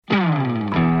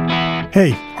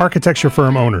Hey, architecture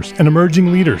firm owners and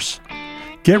emerging leaders.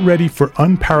 Get ready for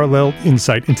unparalleled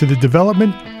insight into the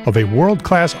development of a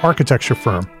world-class architecture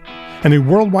firm and a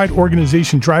worldwide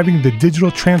organization driving the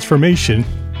digital transformation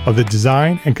of the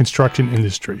design and construction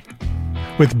industry.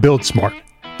 With Build Smart,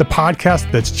 the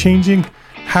podcast that's changing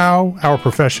how our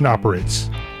profession operates.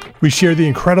 We share the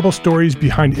incredible stories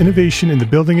behind innovation in the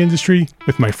building industry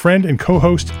with my friend and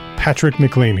co-host, Patrick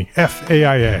McLaney,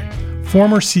 FAIA,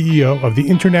 former CEO of the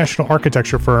international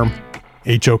architecture firm,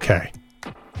 HOK.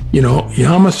 You know,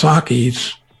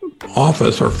 Yamasaki's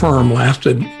office or firm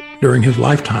lasted during his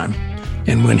lifetime.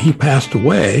 And when he passed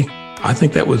away, I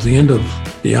think that was the end of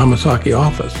the Yamasaki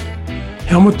office.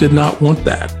 Helmut did not want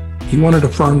that. He wanted a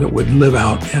firm that would live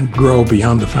out and grow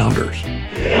beyond the founders.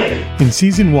 In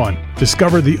Season 1,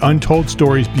 discover the untold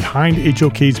stories behind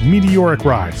HOK's meteoric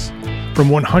rise, from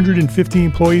 150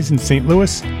 employees in St.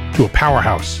 Louis to a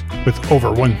powerhouse with over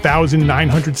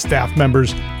 1,900 staff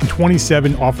members and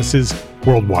 27 offices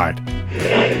worldwide.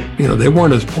 You know, they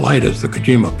weren't as polite as the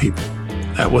Kojima people.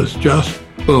 That was just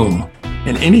boom.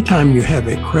 And anytime you have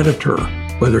a creditor,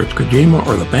 whether it's Kojima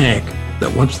or the bank,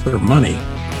 that wants their money,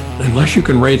 unless you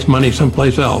can raise money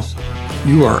someplace else,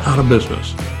 you are out of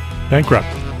business. Bankrupt.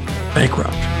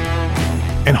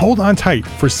 And hold on tight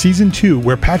for Season 2,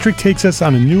 where Patrick takes us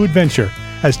on a new adventure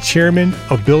as chairman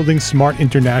of Building Smart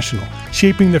International,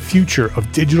 shaping the future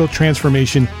of digital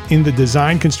transformation in the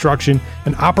design, construction,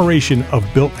 and operation of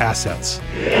built assets.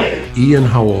 Ian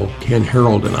Howell, Ken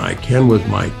Harold, and I, Ken was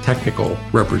my technical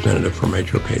representative from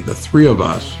HOK. The three of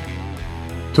us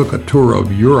took a tour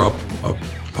of Europe of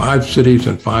 5 cities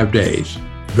in 5 days.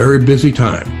 Very busy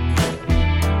time.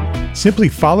 Simply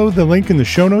follow the link in the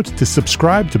show notes to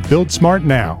subscribe to Build Smart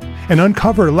now and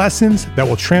uncover lessons that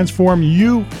will transform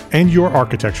you and your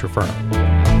architecture firm.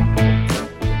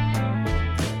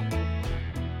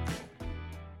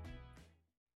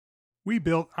 We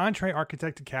built Entree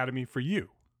Architect Academy for you,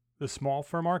 the small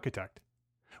firm architect,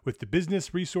 with the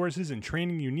business resources and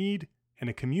training you need and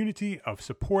a community of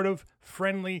supportive,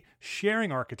 friendly,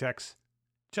 sharing architects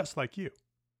just like you.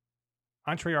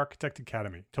 Entree Architect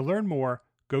Academy. To learn more,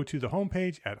 go to the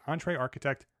homepage at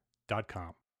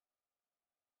entrearchitect.com.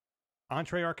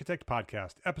 Entree Architect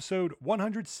Podcast, episode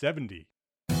 170.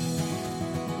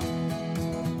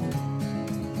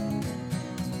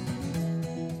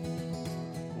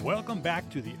 Welcome back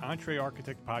to the Entree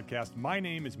Architect Podcast. My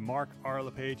name is Mark R.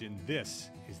 LePage, and this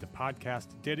is the podcast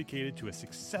dedicated to a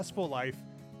successful life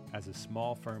as a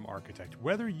small firm architect.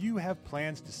 Whether you have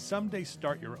plans to someday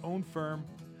start your own firm,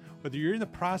 whether you're in the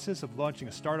process of launching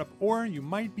a startup, or you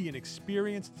might be an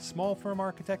experienced small firm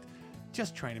architect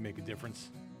just trying to make a difference,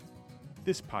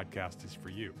 this podcast is for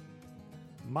you.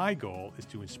 My goal is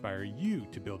to inspire you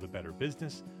to build a better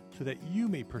business so that you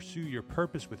may pursue your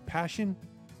purpose with passion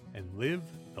and live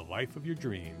the life of your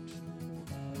dreams.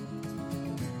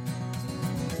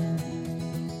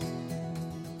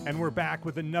 And we're back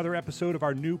with another episode of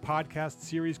our new podcast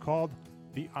series called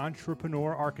The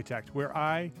Entrepreneur Architect, where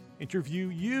I interview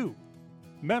you,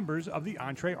 members of the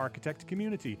Entree Architect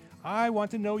community. I want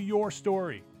to know your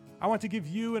story. I want to give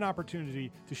you an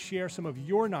opportunity to share some of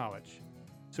your knowledge.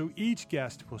 So each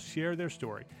guest will share their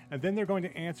story, and then they're going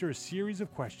to answer a series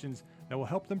of questions that will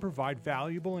help them provide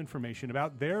valuable information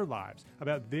about their lives,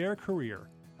 about their career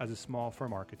as a small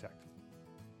firm architect.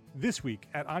 This week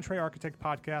at Entree Architect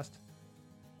Podcast,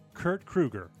 Kurt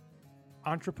Kruger,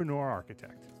 Entrepreneur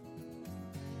Architect.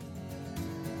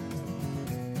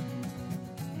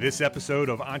 This episode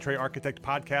of Entree Architect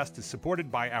Podcast is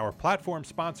supported by our platform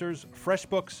sponsors,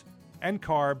 FreshBooks,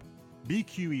 NCARB,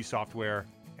 BQE Software,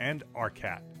 and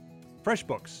ARCAT.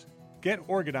 FreshBooks. Get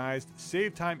organized,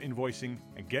 save time invoicing,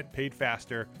 and get paid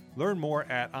faster. Learn more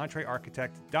at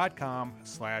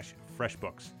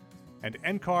entrearchitect.com/FreshBooks. And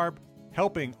NCARB,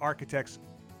 helping architects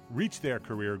reach their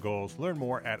career goals. Learn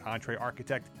more at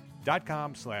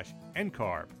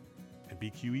entrearchitect.com/NCARB. And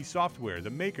BQE Software, the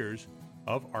makers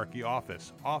of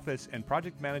ArchiOffice, office and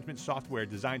project management software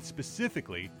designed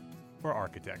specifically for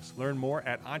architects. Learn more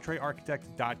at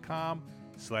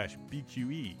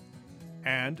entrearchitect.com/BQE.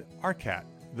 And ARCAT,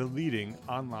 the leading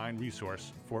online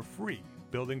resource for free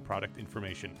building product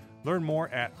information. Learn more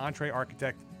at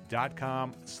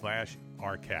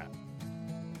entrearchitect.com/ARCAT.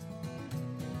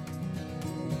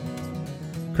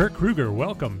 Kurt Kruger,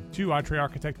 welcome to Entree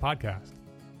Architect Podcast.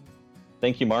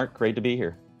 Thank you, Mark. Great to be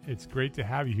here. It's great to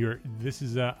have you here. This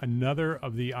is another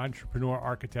of the Entrepreneur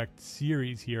Architect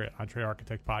series here at Entree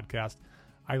Architect Podcast.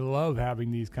 I love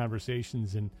having these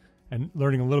conversations and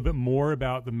learning a little bit more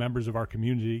about the members of our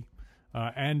community,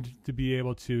 and to be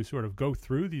able to sort of go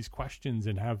through these questions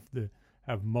and have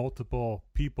have multiple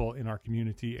people in our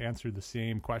community answer the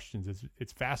same questions.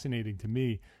 It's fascinating to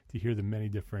me to hear the many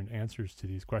different answers to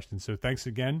these questions. So thanks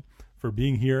again for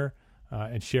being here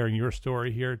and sharing your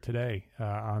story here today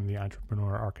on the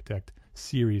Entrepreneur Architect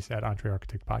series at Entre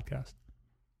Architect Podcast.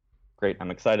 Great.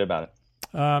 I'm excited about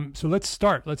it. So let's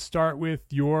start. Let's start with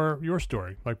your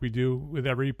story, like we do with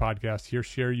every podcast here.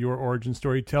 Share your origin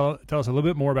story. Tell us a little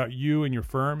bit more about you and your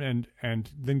firm, and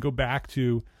then go back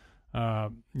to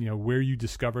where you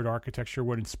discovered architecture,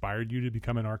 what inspired you to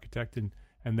become an architect, and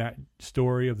that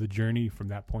story of the journey from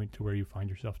that point to where you find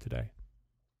yourself today.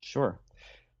 Sure.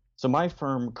 So my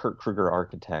firm, Kurt Kruger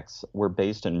Architects, we're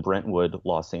based in Brentwood,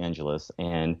 Los Angeles,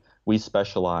 and we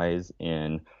specialize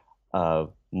in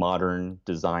modern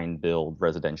design build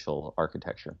residential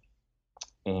architecture.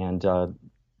 And the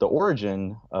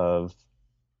origin of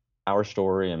our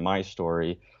story and my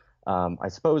story, I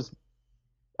suppose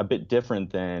a bit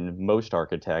different than most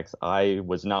architects. I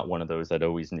was not one of those that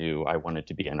always knew I wanted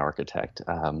to be an architect.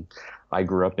 I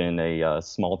grew up in a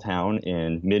small town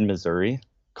in mid-Missouri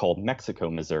called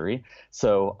Mexico, Missouri.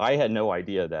 So I had no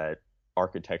idea that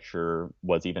architecture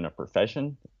was even a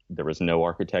profession. There was no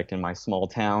architect in my small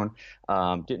town.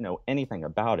 Didn't know anything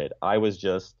about it. I was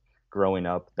just growing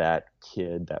up that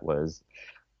kid that was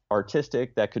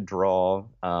artistic, that could draw,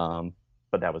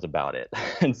 but that was about it.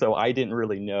 And so I didn't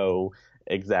really know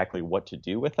exactly what to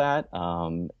do with that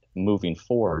moving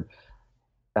forward.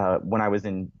 When I was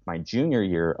in my junior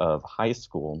year of high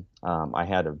school, I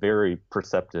had a very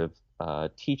perceptive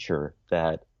teacher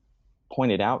that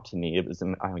pointed out to me, it was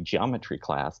in a geometry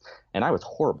class, and I was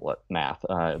horrible at math.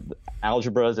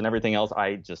 Algebras and everything else,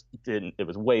 I just didn't, it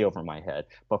was way over my head.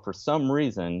 But for some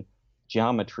reason,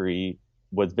 geometry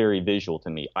was very visual to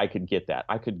me. I could get that.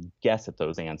 I could guess at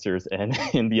those answers. And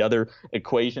in the other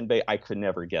equation, I could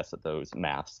never guess at those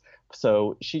maths.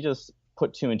 So she just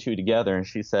put two and two together, and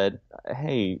she said,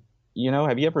 hey,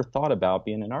 have you ever thought about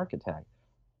being an architect?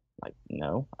 Like,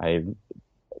 no,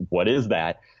 what is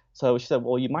that? So she said,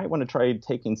 well, you might want to try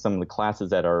taking some of the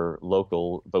classes at our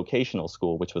local vocational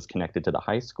school, which was connected to the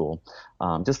high school,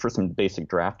 just for some basic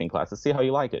drafting classes, see how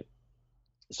you like it.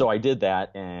 So I did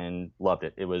that and loved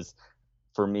it. It was,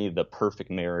 for me, the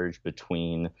perfect marriage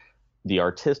between the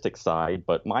artistic side,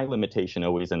 but my limitation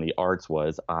always in the arts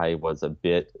was I was a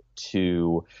bit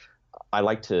too, I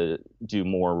like to do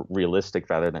more realistic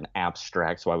rather than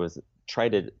abstract. So I was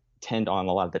trying to tend on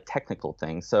a lot of the technical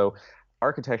things. So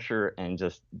architecture and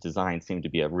just design seemed to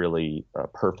be a really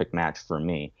perfect match for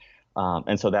me.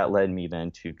 And so that led me then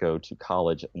to go to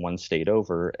college one state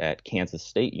over at Kansas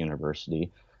State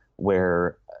University,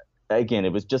 where, again,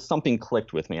 it was just something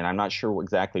clicked with me. And I'm not sure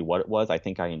exactly what it was. I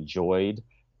think I enjoyed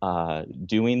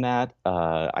doing that.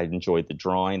 I enjoyed the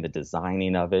drawing, the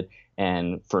designing of it.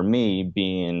 And for me,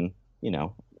 being,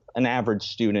 an average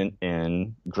student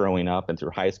in growing up and through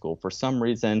high school, for some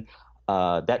reason,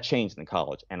 that changed in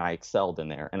college, and I excelled in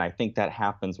there. And I think that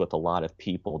happens with a lot of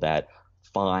people that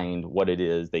find what it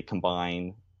is, they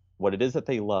combine what it is that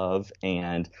they love,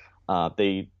 and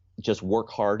they just work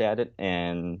hard at it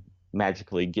and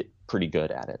magically get pretty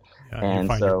good at it. Yeah,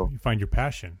 and you find your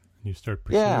passion, and you start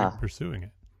pursuing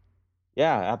it.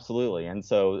 Yeah, absolutely. And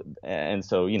so,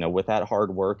 with that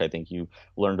hard work, I think you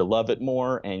learn to love it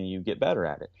more and you get better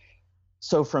at it.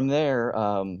 So from there,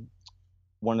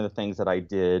 one of the things that I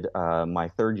did my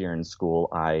third year in school,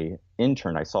 I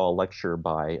interned. I saw a lecture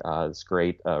by this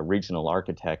great regional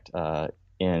architect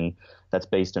that's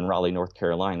based in Raleigh, North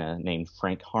Carolina, named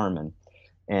Frank Harmon.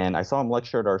 And I saw him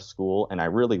lecture at our school, and I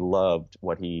really loved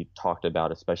what he talked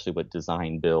about, especially with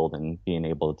design build and being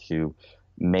able to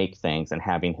make things and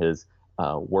having his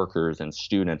workers and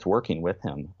students working with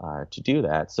him to do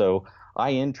that. So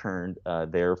I interned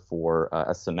there for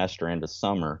a semester and a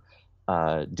summer,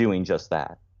 doing just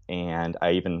that. And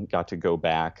I even got to go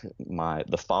back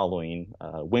the following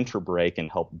winter break and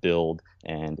help build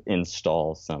and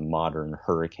install some modern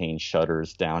hurricane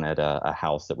shutters down at a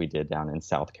house that we did down in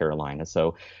South Carolina.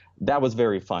 So that was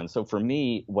very fun. So for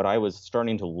me, what I was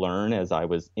starting to learn as I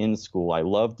was in school, I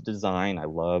loved design. I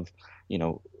love,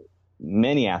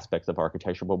 many aspects of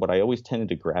architecture, but what I always tended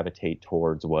to gravitate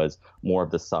towards was more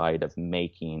of the side of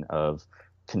making, of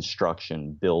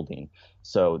construction, building.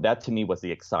 So that to me was the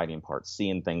exciting part,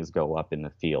 seeing things go up in the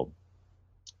field.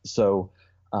 So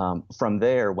from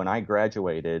there, when I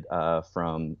graduated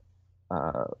from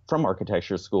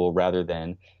architecture school, rather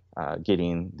than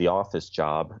getting the office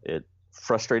job, it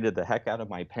frustrated the heck out of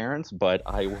my parents, but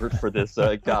I worked for this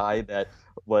guy that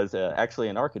was actually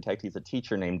an architect. He's a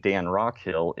teacher named Dan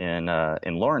Rockhill in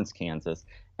Lawrence, Kansas,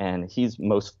 and he's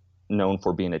most known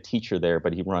for being a teacher there,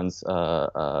 but he runs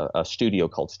a studio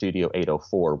called Studio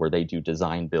 804 where they do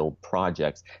design build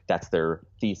projects. That's their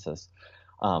thesis.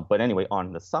 But anyway,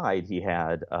 on the side, he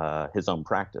had his own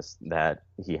practice that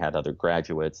he had other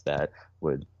graduates that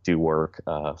would do work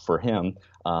for him.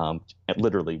 And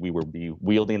literally, we would be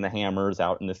wielding the hammers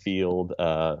out in the field,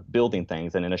 building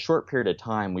things. And in a short period of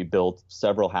time, we built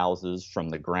several houses from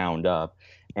the ground up.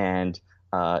 And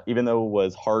even though it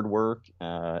was hard work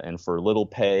and for little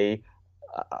pay,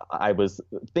 I was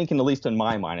thinking, at least in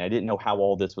my mind, I didn't know how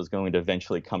all this was going to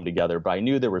eventually come together, but I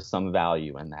knew there was some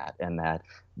value in that, and that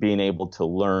being able to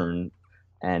learn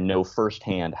and know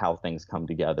firsthand how things come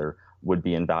together would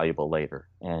be invaluable later.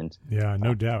 And yeah,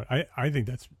 no doubt. I think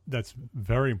that's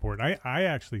very important. I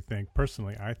actually think,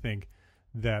 personally, I think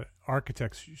that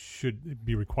architects should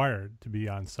be required to be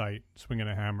on site swinging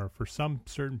a hammer for some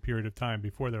certain period of time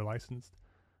before they're licensed.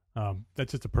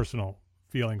 That's just a personal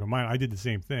feeling of mine. I did the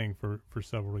same thing for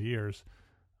several years,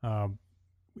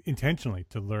 intentionally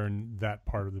to learn that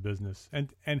part of the business.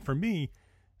 And for me,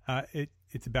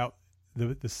 it's about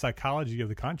the psychology of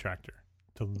the contractor,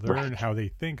 to learn how they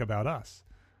think about us.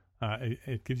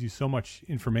 It gives you so much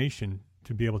information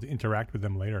to be able to interact with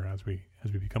them later as we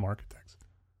become architects.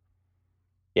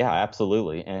 Yeah,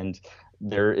 absolutely. And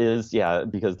there is,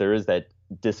 because there is that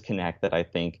disconnect that I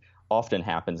think often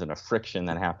happens, in a friction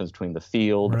that happens between the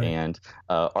field and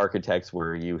architects,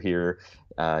 where you hear,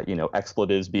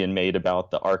 expletives being made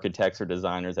about the architects or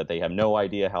designers that they have no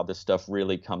idea how this stuff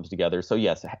really comes together. So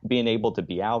yes, being able to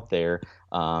be out there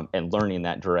and learning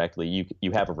that directly,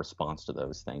 you have a response to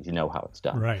those things. You know how it's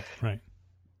done. Right.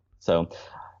 So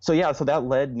that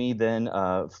led me then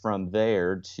from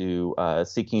there to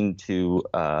seeking to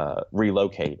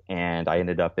relocate, and I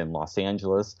ended up in Los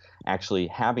Angeles. Actually,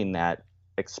 having that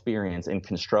experience in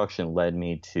construction led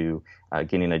me to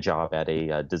getting a job at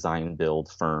a design build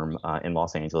firm in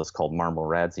Los Angeles called Marmol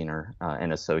Radzinger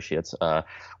and Associates,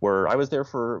 where I was there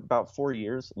for about 4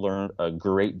 years, learned a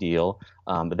great deal.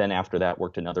 But then after that,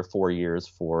 worked another 4 years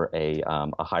for a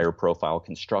higher profile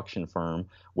construction firm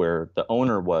where the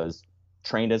owner was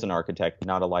trained as an architect,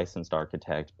 not a licensed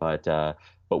architect, but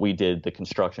we did the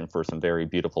construction for some very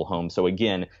beautiful homes. So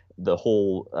again, the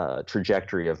whole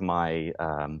trajectory of my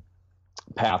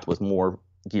path was more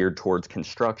geared towards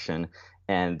construction,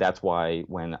 and that's why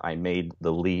when I made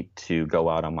the leap to go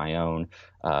out on my own,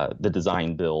 the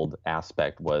design build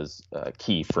aspect was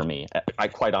key for me. I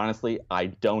quite honestly, I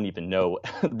don't even know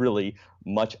really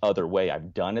much other way.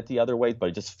 I've done it the other way, but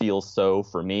it just feels so,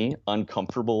 for me,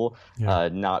 uncomfortable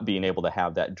not being able to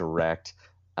have that direct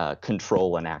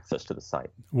control and access to the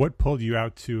site. What pulled you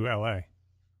out to LA?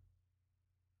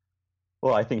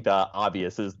 Well, I think the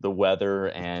obvious is the weather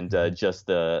and just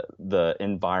the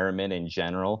environment in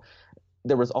general.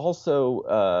 There was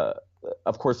also,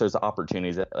 of course, there's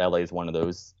opportunities. LA is one of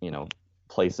those,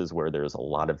 places where there's a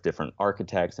lot of different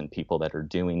architects and people that are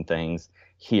doing things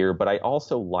here. But I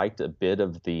also liked a bit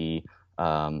of the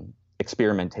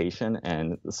experimentation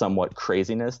and somewhat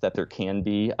craziness that there can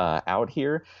be out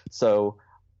here. So,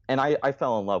 and I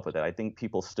fell in love with it. I think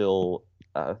people still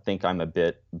think I'm a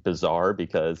bit bizarre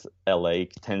because LA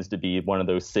tends to be one of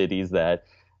those cities that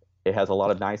it has a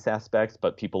lot of nice aspects,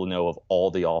 but people know of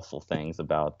all the awful things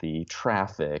about the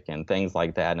traffic and things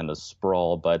like that and the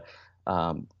sprawl. But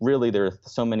really, there are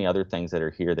so many other things that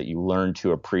are here that you learn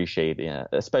to appreciate,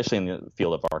 especially in the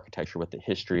field of architecture, with the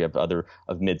history of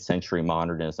mid-century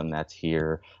modernism that's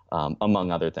here,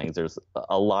 among other things. There's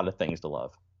a lot of things to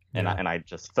love, and I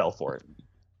just fell for it.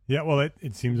 Yeah, well,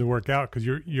 it seems to work out because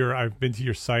I've been to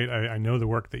your site. I know the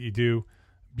work that you do.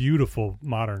 Beautiful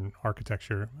modern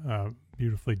architecture,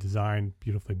 beautifully designed,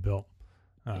 beautifully built.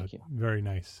 Thank you. Very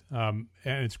nice. And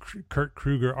it's Kurt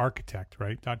Kruger Architect,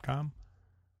 right? .com?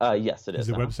 Yes, it is.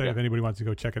 It's a website if anybody wants to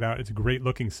go check it out. It's a great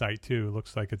looking site too. It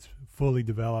looks like it's fully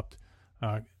developed.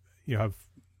 You have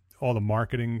all the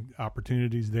marketing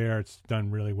opportunities there. It's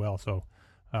done really well. So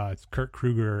it's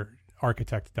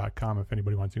KurtKrugerArchitect.com if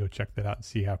anybody wants to go check that out and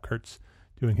see how Kurt's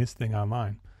doing his thing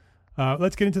online.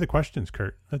 Let's get into the questions,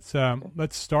 Kurt.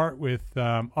 Let's start with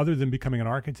other than becoming an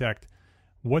architect,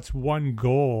 what's one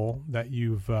goal that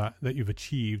you've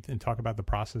achieved, and talk about the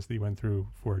process that you went through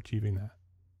for achieving that.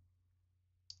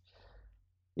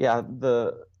 Yeah,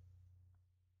 the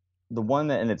one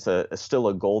that, and it's still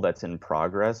a goal that's in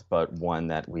progress, but one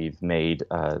that we've made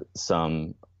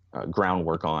some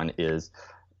groundwork on, is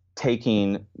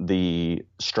taking the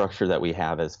structure that we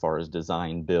have as far as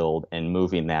design build and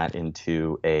moving that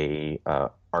into a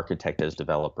architect as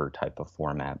developer type of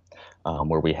format,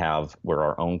 where we're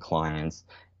our own clients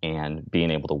and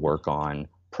being able to work on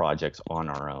projects on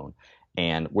our own.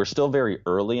 And we're still very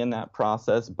early in that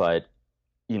process, but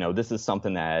this is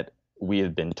something that we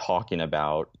have been talking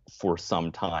about for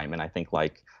some time. And I think a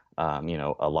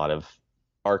lot of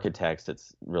architects,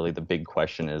 it's really the big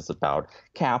question is about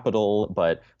capital.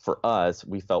 But for us,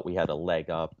 we felt we had a leg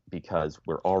up because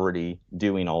we're already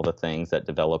doing all the things that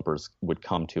developers would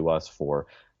come to us for,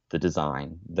 the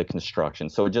design, the construction.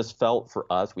 So it just felt for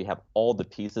us, we have all the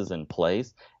pieces in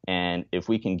place. And if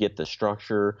we can get the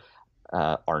structure,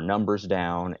 our numbers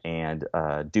down and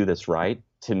do this right,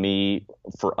 to me,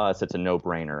 for us, it's a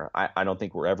no-brainer. I don't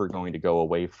think we're ever going to go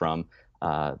away from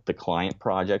the client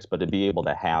projects, but to be able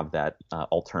to have that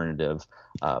alternative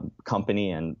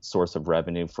company and source of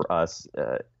revenue for us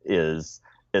is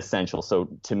essential. So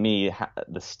to me,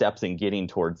 the steps in getting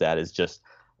towards that is just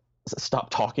stop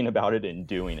talking about it and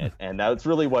doing it. And that's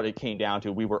really what it came down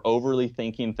to. We were overly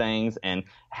thinking things and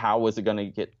how was it going to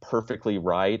get perfectly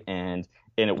right? And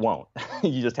it won't.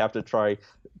 You just have to try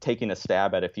taking a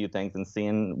stab at a few things and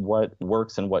seeing what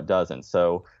works and what doesn't.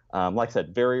 So like I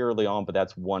said, very early on, but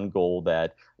that's one goal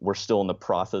that we're still in the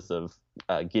process of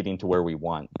getting to where we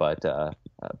want. But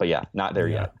yeah, not there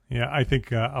yet. Yeah, I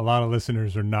think a lot of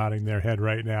listeners are nodding their head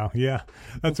right now. Yeah,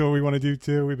 that's what we want to do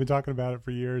too. We've been talking about it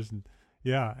for years. And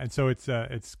yeah, and so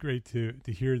it's great to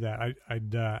hear that.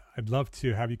 I'd love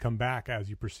to have you come back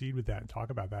as you proceed with that and talk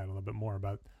about that a little bit more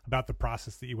about the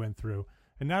process that you went through,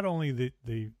 and not only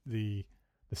the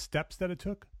steps that it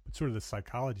took, but sort of the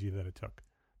psychology that it took,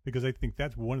 because I think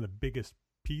that's one of the biggest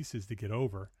pieces to get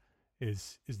over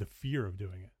is the fear of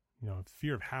doing it.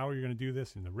 Fear of how you're going to do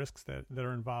this and the risks that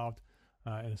are involved,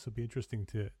 and this will be interesting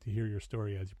to hear your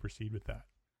story as you proceed with that.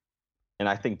 And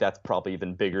I think that's probably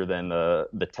even bigger than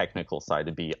the technical side,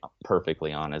 to be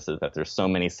perfectly honest, is that there's so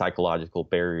many psychological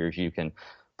barriers you can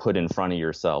put in front of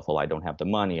yourself. Well, I don't have the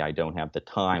money, I don't have the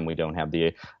time, we don't have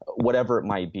the whatever it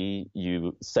might be.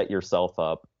 You set yourself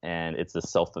up, and it's a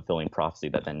self-fulfilling prophecy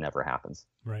that then never happens.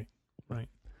 Right.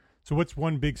 So what's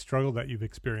one big struggle that you've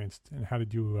experienced, and how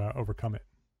did you overcome it?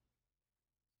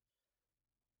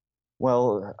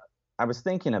 Well, I was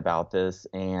thinking about this,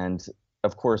 and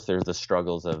of course, there's the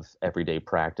struggles of everyday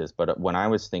practice. But when I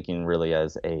was thinking really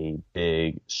as a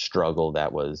big struggle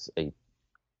that was a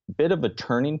bit of a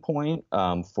turning point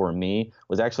for me,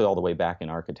 was actually all the way back in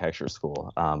architecture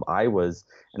school. And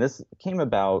this came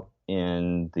about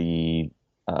in the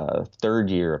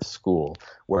third year of school,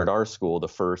 where at our school,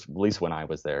 at least when I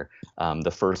was there,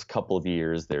 the first couple of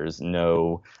years, there's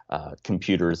no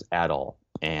computers at all.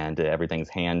 And everything's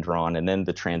hand drawn. And then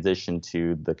the transition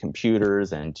to the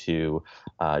computers and to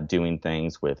doing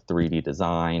things with 3D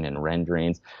design and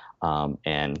renderings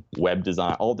and web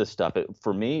design, all this stuff.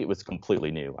 For me, it was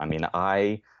completely new. I mean,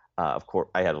 of course,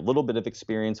 I had a little bit of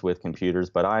experience with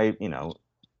computers, but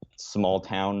small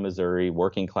town Missouri,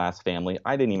 working class family,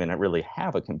 I didn't even really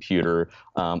have a computer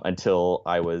until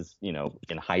I was,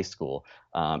 in high school,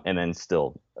 and then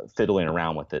still fiddling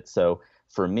around with it. So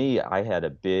for me, I had a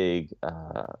big,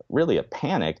 really a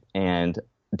panic and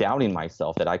doubting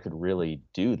myself that I could really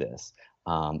do this.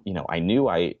 I knew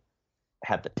I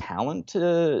had the talent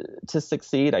to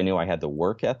succeed. I knew I had the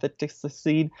work ethic to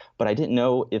succeed, but I didn't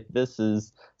know if this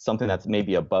is something that's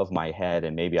maybe above my head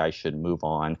and maybe I should move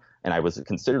on. And I was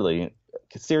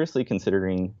seriously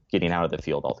considering getting out of the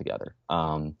field altogether.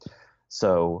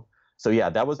 So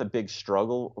yeah, that was a big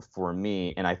struggle for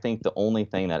me. And I think the only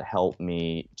thing that helped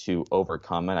me to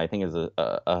overcome it, I think, is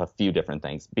a few different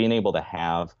things. Being able to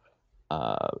have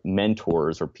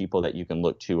mentors or people that you can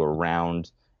look to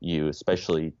around you,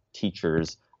 especially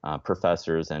teachers,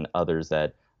 professors, and others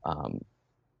that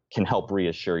can help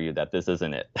reassure you that this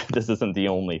isn't it. This isn't the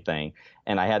only thing.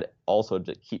 And I had also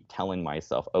to keep telling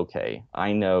myself, okay,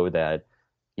 I know that,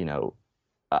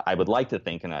 I would like to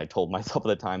think, and I told myself at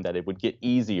the time, that it would get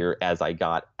easier as I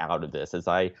got out of this, as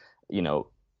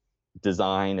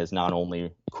design is not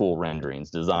only cool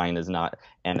renderings, design is not,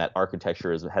 and that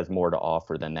architecture has more to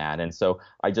offer than that. And so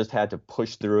I just had to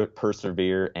push through it,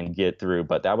 persevere, and get through.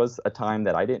 But that was a time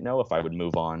that I didn't know if I would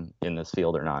move on in this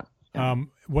field or not.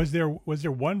 Was there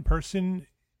one person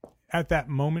at that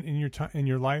moment in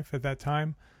your life at that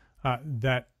time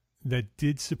that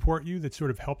did support you, that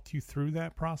sort of helped you through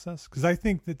that process? Because I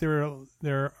think that there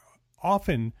are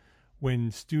often,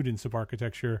 when students of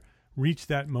architecture reach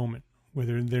that moment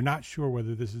whether they're not sure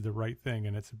whether this is the right thing,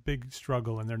 and it's a big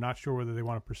struggle, and they're not sure whether they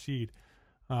want to proceed,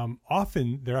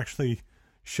 often they're actually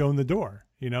shown the door,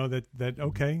 that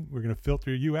okay, we're going to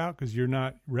filter you out because you're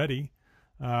not ready,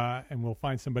 and we'll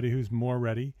find somebody who's more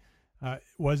ready.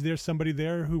 Was there somebody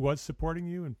there who was supporting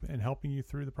you and helping you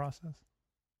through the process?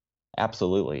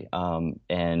 Absolutely.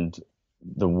 And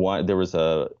there was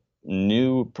a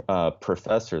new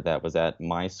professor that was at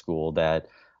my school that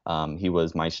he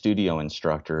was my studio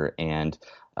instructor and,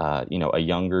 a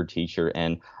younger teacher.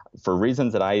 And for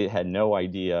reasons that I had no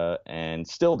idea and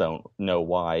still don't know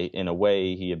why, in a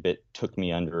way, he a bit took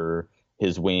me under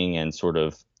his wing and sort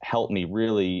of helped me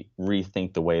really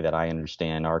rethink the way that I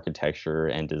understand architecture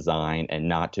and design, and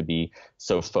not to be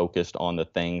so focused on the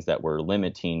things that were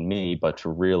limiting me, but to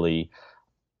really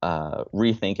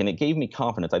rethink. And it gave me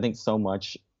confidence. I think so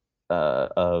much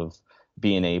of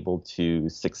being able to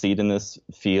succeed in this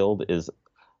field is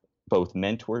both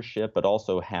mentorship, but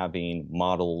also having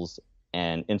models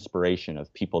and inspiration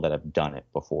of people that have done it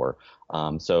before.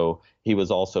 So he was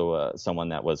also someone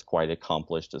that was quite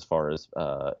accomplished as far as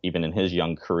even in his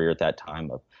young career at that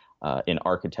time of in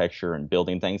architecture and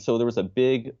building things. So there was a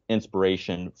big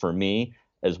inspiration for me,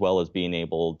 as well as being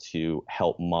able to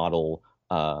help model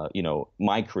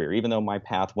my career. Even though my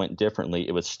path went differently,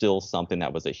 it was still something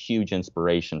that was a huge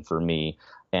inspiration for me.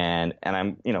 And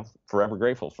I'm, forever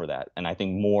grateful for that. And I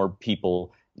think more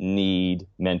people need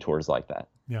mentors like that.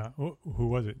 Yeah. Who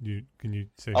was it? Can you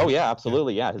say? Oh, yeah,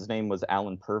 absolutely. Yeah. His name was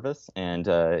Alan Purvis. And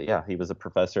he was a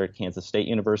professor at Kansas State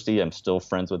University. I'm still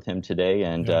friends with him today.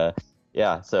 And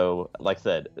so like I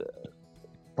said,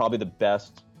 probably the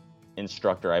best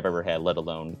instructor I've ever had, let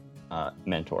alone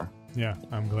mentor. Yeah,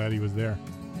 I'm glad he was there.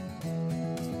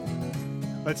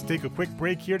 Let's take a quick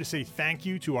break here to say thank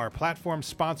you to our platform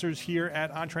sponsors here at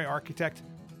Entre Architect: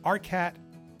 ARCAT,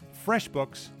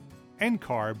 FreshBooks,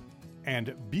 NCARB,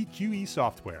 and BQE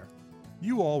Software.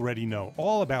 You already know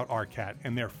all about ARCAT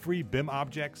and their free BIM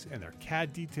objects and their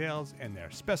CAD details and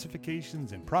their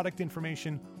specifications and product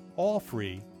information, all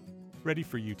free, ready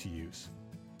for you to use.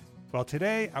 Well,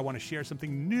 today I want to share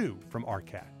something new from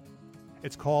ARCAT.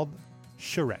 It's called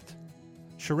Charrette.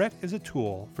 Charrette is a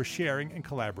tool for sharing and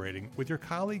collaborating with your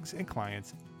colleagues and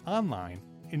clients online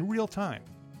in real time.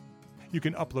 You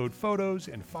can upload photos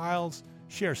and files,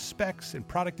 share specs and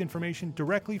product information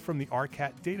directly from the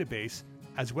ARCAT database,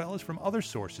 as well as from other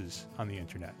sources on the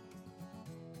internet.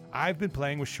 I've been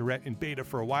playing with Charrette in beta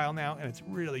for a while now, and it's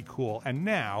really cool, and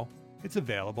now it's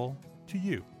available to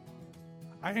you.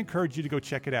 I encourage you to go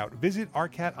check it out. Visit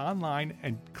ARCAT online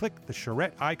and click the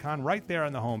Charrette icon right there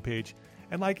on the homepage.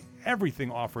 And like everything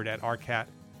offered at ARCAT,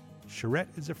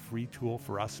 Charrette is a free tool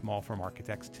for us small firm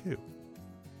architects too.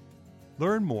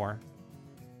 Learn more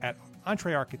at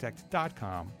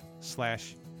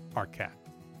entrearchitect.com/ARCAT.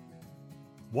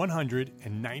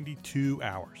 192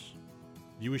 hours.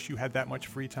 You wish you had that much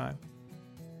free time?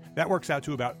 That works out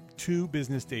to about 2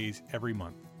 business days every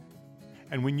month.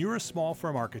 And when you're a small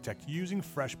firm architect using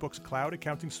FreshBooks cloud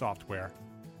accounting software,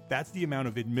 that's the amount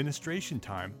of administration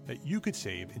time that you could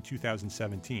save in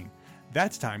 2017.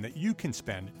 That's time that you can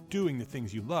spend doing the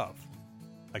things you love,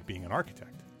 like being an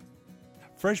architect.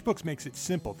 FreshBooks makes it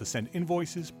simple to send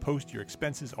invoices, post your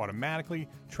expenses automatically,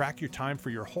 track your time for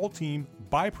your whole team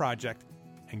by project,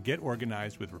 and get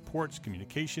organized with reports,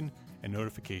 communication, and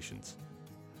notifications.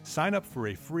 Sign up for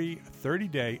a free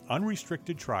 30-day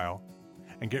unrestricted trial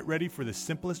and get ready for the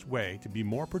simplest way to be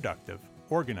more productive,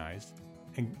 organized,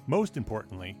 and most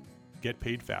importantly, get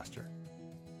paid faster.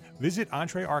 Visit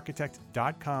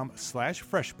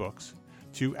entrearchitect.com/FreshBooks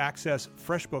to access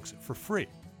FreshBooks for free.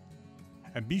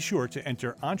 And be sure to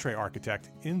enter Entre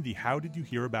Architect in the How Did You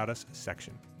Hear About Us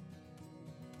section.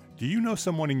 Do you know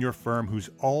someone in your firm who's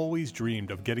always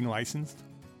dreamed of getting licensed,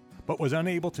 but was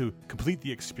unable to complete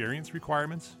the experience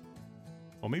requirements?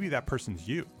 Well, maybe that person's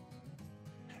you.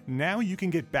 Now you can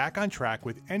get back on track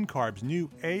with NCARB's new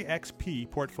AXP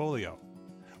portfolio.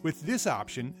 With this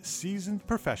option, seasoned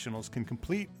professionals can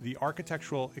complete the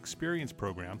Architectural Experience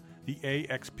Program, the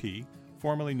AXP,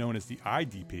 formerly known as the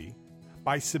IDP,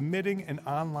 by submitting an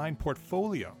online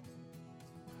portfolio.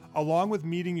 Along with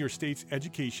meeting your state's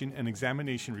education and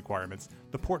examination requirements,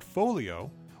 the portfolio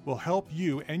will help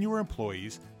you and your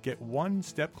employees get one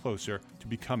step closer to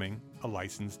becoming a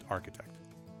licensed architect.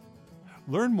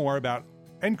 Learn more about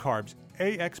NCARB's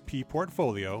AXP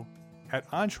portfolio at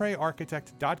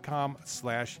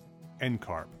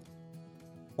entrearchitect.com/NCARB.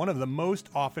 One of the most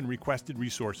often requested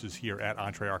resources here at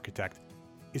Entre Architect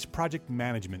is project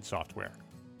management software.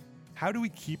 How do we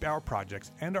keep our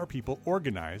projects and our people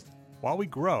organized while we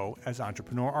grow as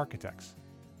entrepreneur architects?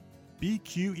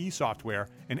 BQE Software,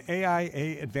 an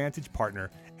AIA Advantage partner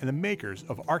and the makers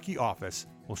of ArchiOffice,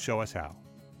 will show us how.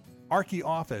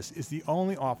 ArchiOffice is the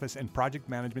only office and project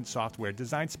management software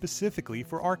designed specifically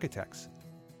for architects.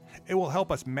 It will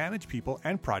help us manage people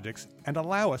and projects and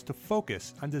allow us to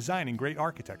focus on designing great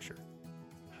architecture.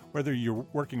 Whether you're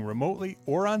working remotely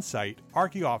or on site,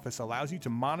 ArchiOffice allows you to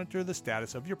monitor the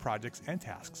status of your projects and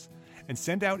tasks and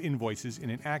send out invoices in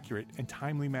an accurate and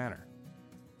timely manner.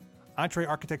 Entre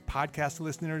Architect podcast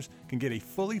listeners can get a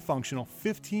fully functional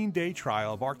 15-day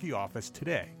trial of ArchiOffice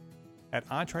today at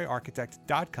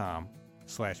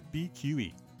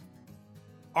entrearchitect.com/BQE.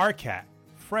 ARCAT,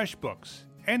 FreshBooks,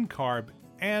 NCARB,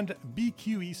 and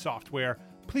BQE software.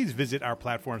 Please visit our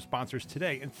platform sponsors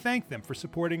today and thank them for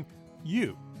supporting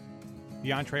you,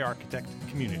 the Entre Architect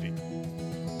community.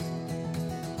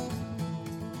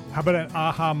 How about an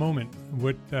aha moment?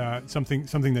 What something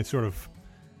that sort of,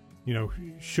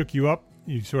 shook you up?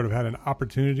 You sort of had an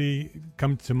opportunity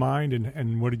come to mind,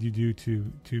 and what did you do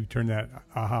to turn that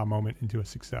aha moment into a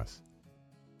success?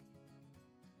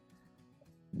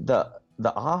 The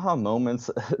aha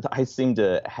moments, I seem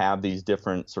to have these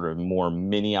different sort of more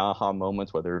mini aha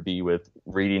moments, whether it be with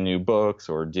reading new books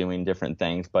or doing different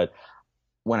things. But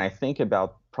when I think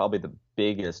about probably the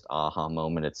biggest aha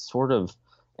moment, it's sort of,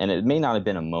 and it may not have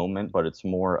been a moment, but it's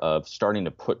more of starting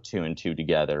to put two and two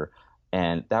together.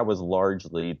 And that was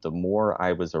largely the more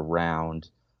I was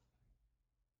around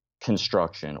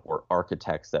construction or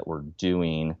architects that were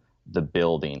doing the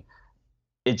building,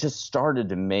 it just started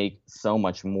to make so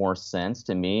much more sense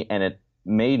to me, and it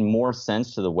made more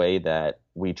sense to the way that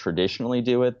we traditionally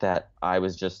do it, that I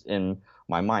was just in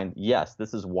my mind, yes,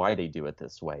 this is why they do it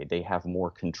this way. They have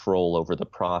more control over the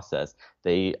process.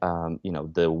 They,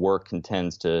 the work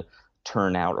tends to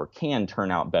turn out or can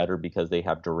turn out better because they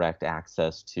have direct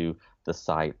access to the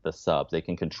site, the subs. They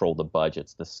can control the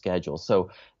budgets, the schedule. So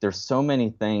there's so many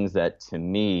things that, to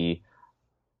me,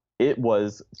 it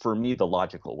was, for me, the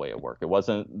logical way of work. It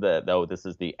wasn't that, oh, this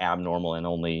is the abnormal and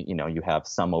only, you have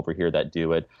some over here that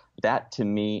do it. That, to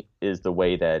me, is the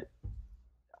way that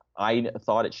I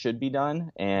thought it should be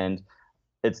done. And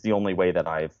it's the only way that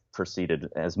I've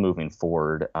proceeded as moving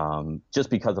forward, just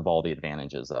because of all the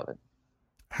advantages of it.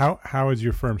 How is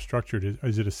your firm structured?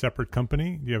 Is it a separate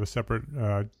company? Do you have a separate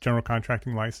general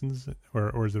contracting license,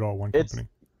 or is it all one company?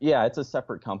 Yeah, it's a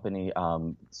separate company.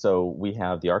 So we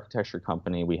have the architecture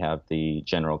company, we have the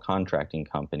general contracting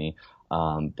company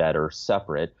that are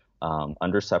separate,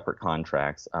 under separate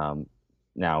contracts.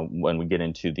 Now, when we get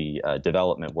into the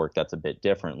development work, that's a bit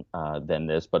different than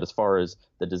this. But as far as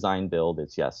the design build,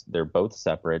 yes, they're both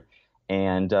separate.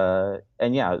 And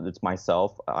yeah, it's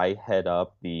myself. I head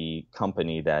up the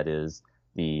company that is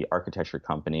the architecture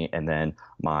company, and then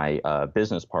my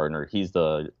business partner, he's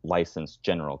the licensed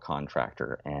general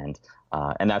contractor, and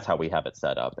that's how we have it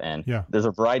set up. And there's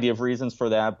a variety of reasons for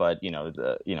that, but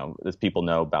as people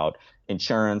know about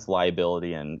insurance,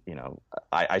 liability, and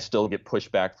I still get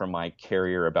pushback from my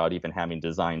carrier about even having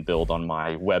design build on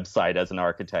my website as an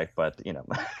architect, but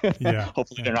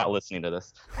hopefully they're not listening to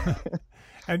this.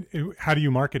 And how do you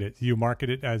market it? Do you market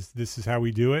it as this is how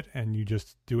we do it, and you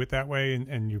just do it that way,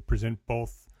 and you present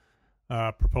both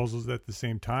proposals at the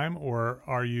same time, or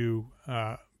are you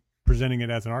presenting it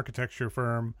as an architecture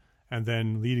firm and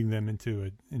then leading them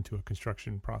into a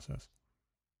construction process?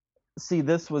 See,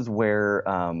 this was where,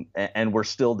 and we're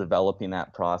still developing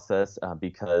that process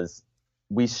because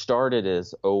we started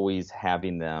as always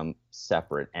having them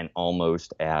separate and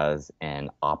almost as an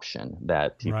option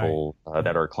that people,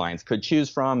 that our clients could choose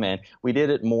from. And we did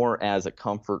it more as a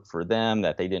comfort for them,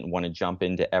 that they didn't want to jump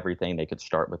into everything. They could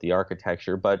start with the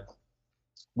architecture. But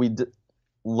we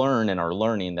learn and are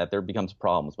learning that there becomes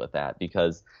problems with that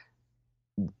because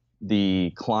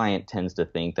the client tends to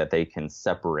think that they can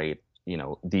separate,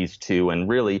 these two. And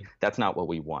really, that's not what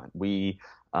we want.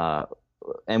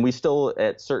 And we still,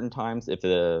 at certain times, if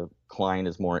the client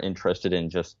is more interested in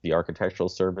just the architectural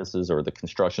services or the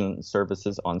construction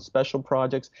services on special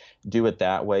projects, do it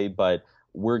that way. But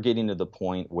we're getting to the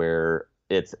point where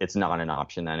it's not an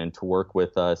option. And to work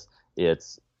with us,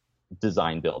 it's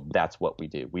design build. That's what we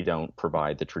do. We don't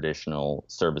provide the traditional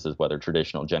services, whether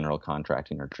traditional general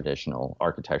contracting or traditional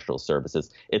architectural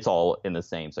services. It's all in the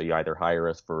same. So you either hire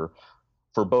us for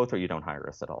both or you don't hire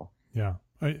us at all. Yeah.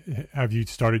 Have you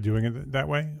started doing it that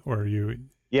way, or are you?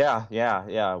 Yeah,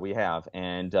 we have.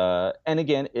 And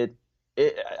again,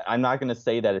 I'm not going to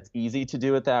say that it's easy to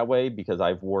do it that way because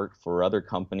I've worked for other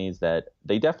companies that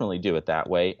they definitely do it that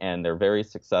way, and they're very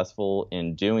successful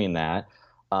in doing that.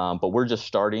 But we're just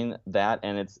starting that,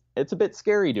 and it's a bit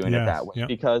scary doing it that way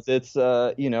because it's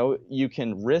you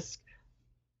can risk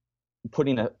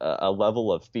putting a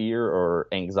level of fear or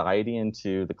anxiety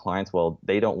into the clients. Well,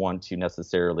 they don't want to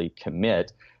necessarily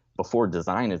commit before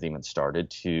design has even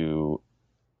started to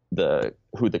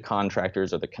who the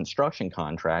contractors or the construction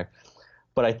contract.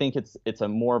 But I think it's a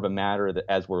more of a matter that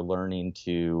as we're learning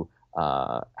to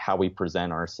how we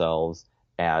present ourselves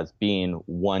as being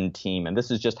one team, and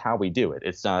this is just how we do it.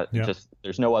 It's not just,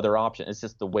 there's no other option. It's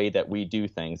just the way that we do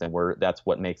things, and that's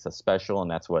what makes us special,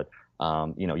 and that's what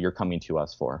you're coming to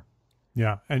us for.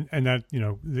 Yeah, and that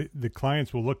the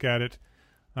clients will look at it,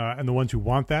 and the ones who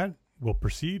want that will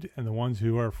proceed, and the ones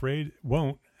who are afraid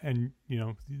won't. And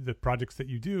the projects that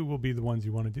you do will be the ones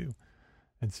you want to do.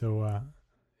 And so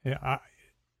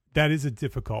that is a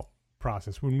difficult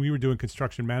process. When we were doing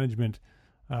construction management,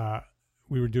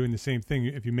 we were doing the same thing.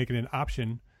 If you make it an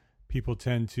option, people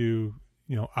tend to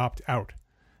opt out,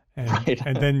 and right.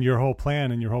 And then your whole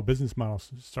plan and your whole business model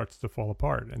starts to fall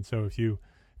apart. And so if you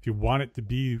want it to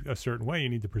be a certain way, you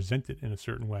need to present it in a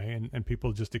certain way, and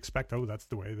people just expect, oh, that's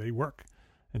the way they work,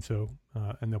 and so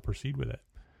and they'll proceed with it.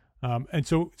 And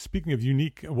so, speaking of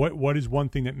unique, what is one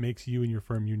thing that makes you and your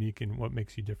firm unique, and what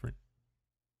makes you different?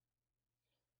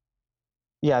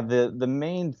 Yeah, the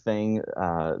main thing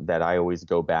that I always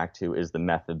go back to is the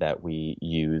method that we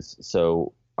use.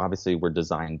 So obviously we're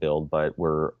design build, but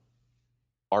we're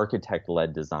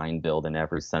architect-led design build in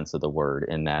every sense of the word,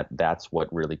 in that's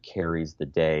what really carries the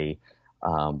day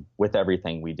with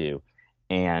everything we do.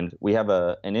 And we have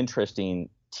an interesting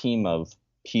team of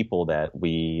people that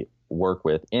we work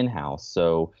with in-house.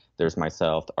 So there's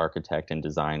myself, the architect and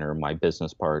designer, my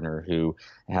business partner who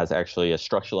has actually a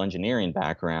structural engineering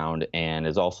background and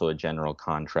is also a general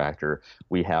contractor.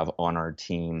 We have on our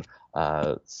team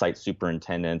site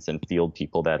superintendents and field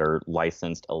people that are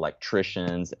licensed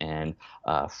electricians and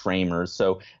framers.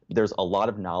 So there's a lot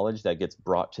of knowledge that gets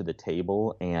brought to the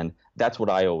table, and that's what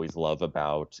I always love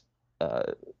about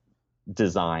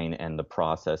design and the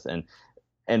process.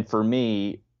 And for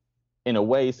me, in a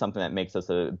way, something that makes us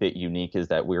a bit unique is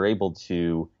that we're able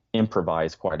to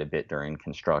improvise quite a bit during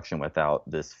construction without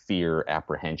this fear,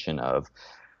 apprehension of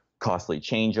costly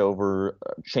change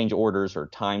orders or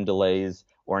time delays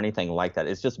or anything like that.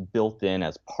 It's just built in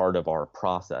as part of our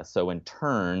process. So in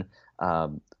turn,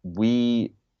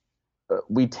 we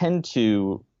tend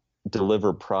to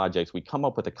deliver projects. We come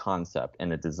up with a concept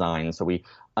and a design, so we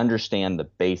understand the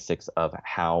basics of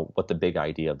what the big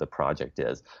idea of the project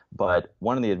is. But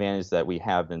one of the advantages that we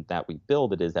have and that we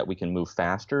build it is that we can move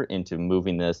faster into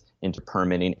moving this into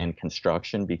permitting and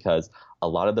construction, because a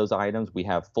lot of those items we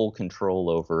have full control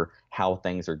over how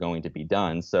things are going to be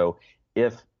done. So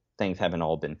if things haven't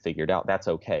all been figured out, that's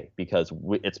okay, because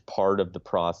it's part of the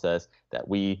process that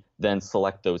we then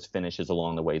select those finishes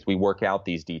along the ways. We work out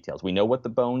these details. We know what the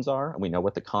bones are, and we know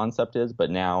what the concept is, but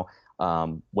now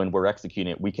when we're executing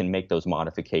it, we can make those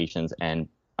modifications and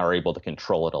are able to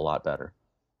control it a lot better.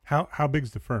 How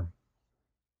big's the firm?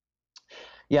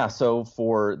 Yeah, so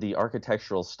for the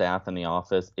architectural staff in the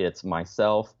office, it's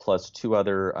myself plus two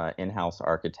other in-house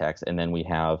architects, and then we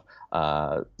have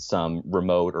some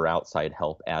remote or outside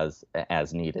help as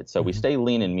needed. So we stay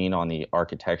lean and mean on the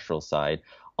architectural side.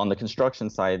 On the construction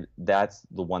side, that's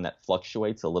the one that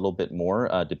fluctuates a little bit more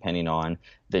depending on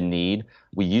the need.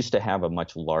 We used to have a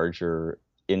much larger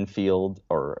in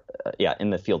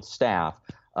the field staff,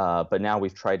 but now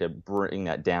we've tried to bring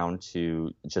that down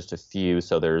to just a few.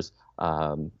 So there's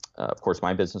of course,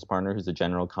 my business partner, who's a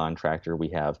general contractor. We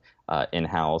have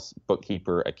in-house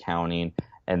bookkeeper, accounting,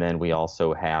 and then we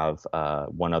also have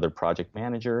one other project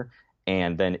manager,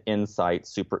 and then in-site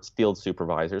field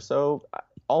supervisor. So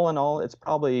all in all, it's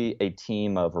probably a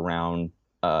team of around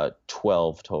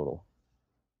 12 total.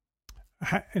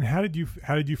 And how did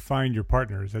you find your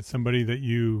partner? Is that somebody that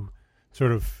you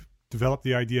sort of develop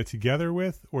the idea together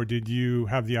with, or did you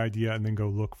have the idea and then go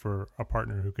look for a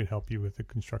partner who could help you with the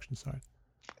construction side?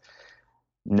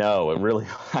 No,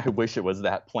 I wish it was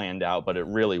that planned out, but it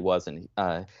really wasn't.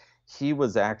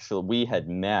 We had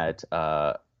met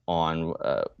on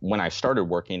when I started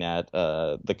working at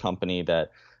the company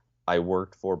that I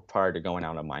worked for prior to going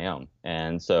out on my own.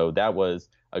 And so that was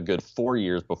a good 4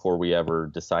 years before we ever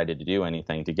decided to do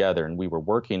anything together. And we were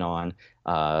working on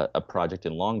a project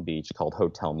in Long Beach called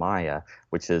Hotel Maya,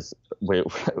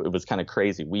 it was kind of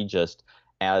crazy. We just,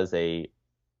 as a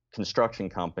construction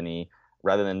company,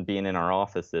 rather than being in our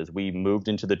offices, we moved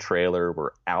into the trailer.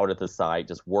 We're out at the site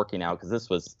just working out, because this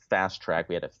was fast track.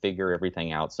 We had to figure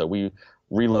everything out. So we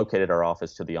relocated our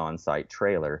office to the on-site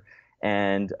trailer.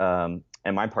 And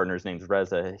my partner's name's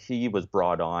Reza. He was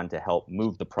brought on to help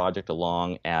move the project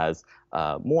along as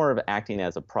more of acting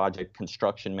as a project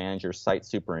construction manager, site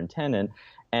superintendent.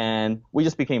 And we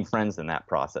just became friends in that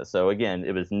process. So again,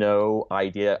 it was no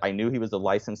idea. I knew he was a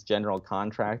licensed general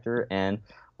contractor,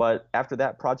 but after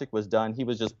that project was done, he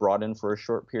was just brought in for a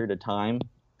short period of time.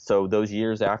 So those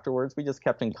years afterwards, we just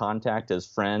kept in contact as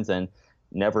friends and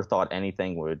never thought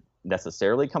anything would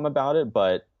necessarily come about it.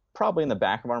 But probably in the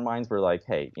back of our minds, we're like,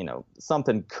 hey,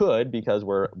 something could, because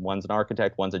one's an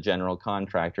architect, one's a general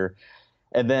contractor.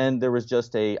 And then there was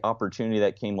just a opportunity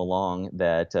that came along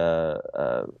that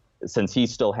since he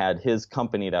still had his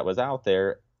company that was out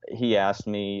there, he asked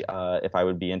me if I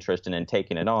would be interested in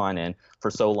taking it on. And for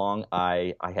so long,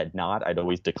 I had not. I'd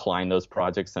always declined those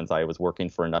projects since I was working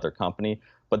for another company.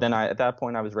 But then at that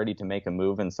point, I was ready to make a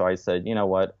move. And so I said, you know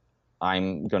what?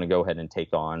 I'm going to go ahead and take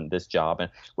on this job,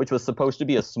 which was supposed to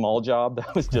be a small job.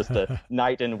 That was just a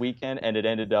night and weekend. And it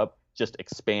ended up just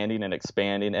expanding and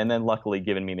expanding. And then luckily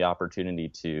giving me the opportunity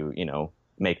to,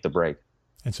 make the break.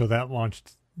 And so that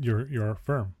launched your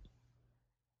firm.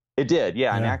 It did,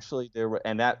 yeah. And actually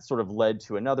and that sort of led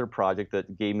to another project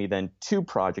that gave me then 2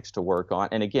 projects to work on.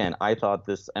 And again, I thought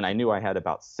and I knew I had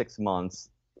about 6 months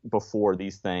before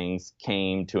these things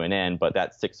came to an end, but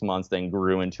that 6 months then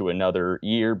grew into another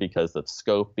year because of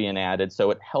scope being added.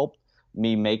 So it helped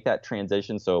me make that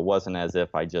transition. So it wasn't as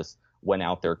if I just went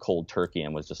out there cold turkey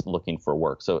and was just looking for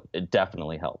work. So it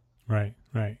definitely helped. Right.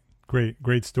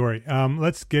 Great story.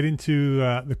 Let's get into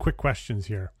the quick questions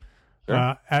here.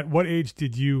 Sure. At what age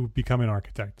did you become an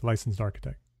architect, licensed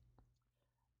architect?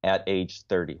 At age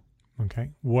 30.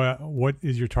 Okay. What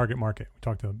is your target market? We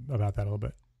talked about that a little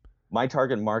bit. My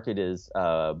target market is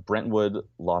Brentwood,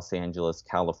 Los Angeles,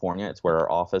 California. It's where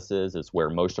our office is. It's where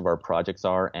most of our projects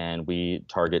are, and we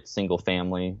target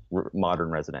single-family, modern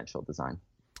residential design.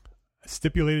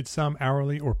 Stipulated sum,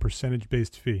 hourly, or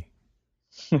percentage-based fee?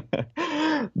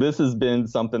 This has been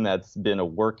something that's been a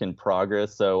work in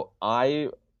progress. So I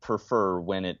prefer,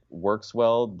 when it works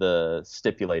well, the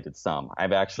stipulated sum.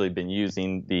 I've actually been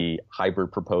using the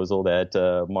hybrid proposal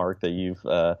that, Mark, that you've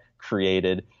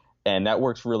created, and that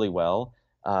works really well.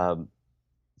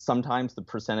 Sometimes the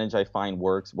percentage I find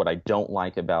works. What I don't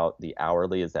like about the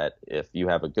hourly is that if you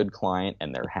have a good client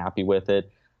and they're happy with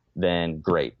it, then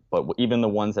great. But even the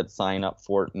ones that sign up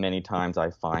for it, many times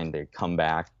I find they come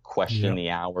back, question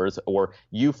the hours, or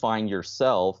you find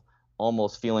yourself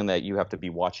almost feeling that you have to be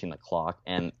watching the clock.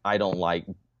 And I don't like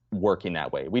working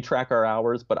that way. We track our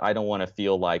hours, but I don't want to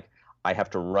feel like I have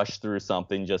to rush through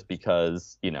something just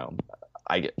because,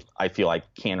 I feel I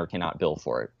can or cannot bill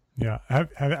for it. Yeah.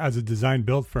 As a design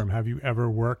build firm, have you ever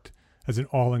worked as an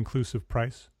all-inclusive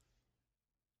price?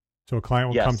 So a client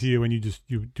will come to you and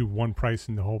you do one price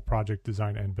in the whole project,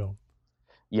 design and build.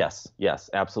 Yes,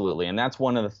 absolutely. And that's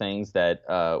one of the things that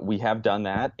we have done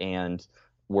that, and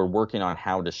we're working on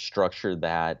how to structure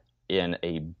that in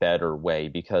a better way,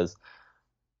 because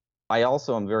I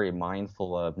also am very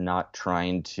mindful of not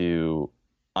trying to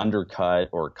undercut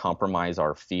or compromise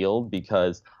our field,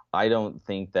 because I don't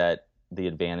think that the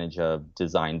advantage of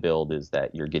design build is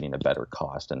that you're getting a better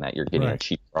cost and that you're getting a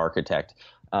cheaper architect.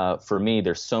 For me,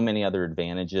 there's so many other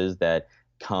advantages that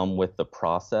come with the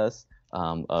process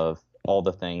of all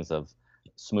the things of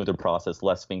smoother process,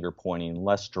 less finger pointing,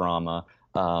 less drama,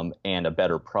 and a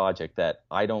better project, that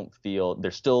I don't feel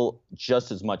there's still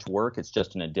just as much work. It's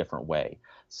just in a different way.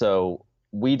 So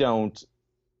we don't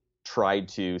try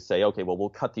to say, okay, well, we'll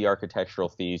cut the architectural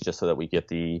fees just so that we get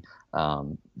the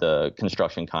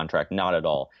construction contract. Not at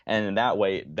all. And in that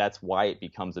way, that's why it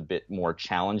becomes a bit more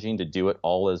challenging to do it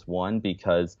all as one,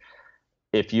 because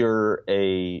if you're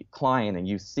a client and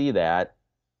you see that,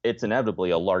 it's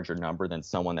inevitably a larger number than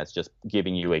someone that's just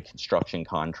giving you a construction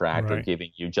contract or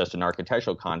giving you just an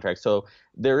architectural contract. So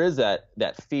there is that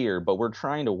fear, but we're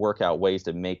trying to work out ways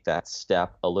to make that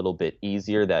step a little bit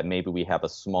easier, that maybe we have a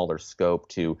smaller scope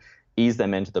to ease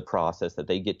them into the process, that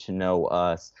they get to know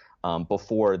us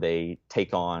before they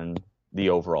take on the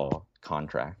overall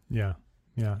contract. Yeah.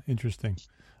 Interesting.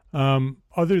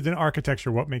 Other than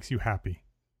architecture, what makes you happy?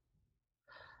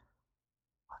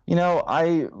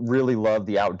 I really love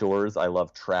the outdoors. I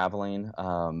love traveling.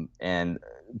 And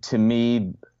to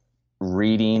me,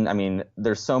 reading,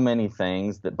 there's so many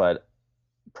things but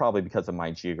probably because of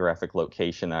my geographic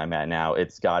location that I'm at now,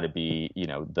 it's got to be,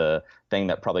 the thing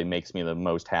that probably makes me the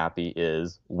most happy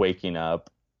is waking up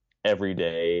every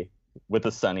day with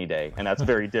a sunny day. And that's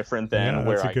very different than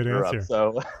where I grew up.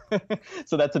 So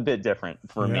that's a bit different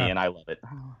for me, and I love it.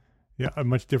 Yeah,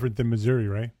 much different than Missouri,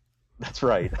 right? That's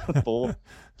right. Full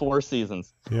 4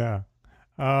 seasons. Yeah.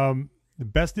 The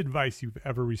best advice you've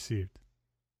ever received?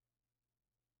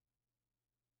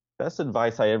 Best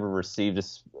advice I ever received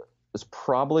is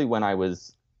probably when I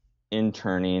was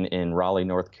interning in Raleigh,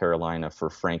 North Carolina for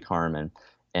Frank Harmon.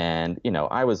 And,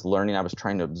 I was learning, I was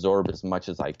trying to absorb as much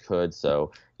as I could.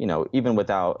 So, even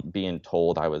without being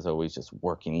told, I was always just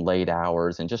working late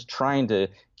hours and just trying to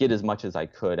get as much as I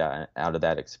could out of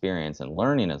that experience and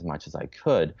learning as much as I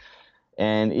could.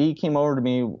 And he came over to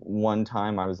me one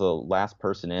time. I was the last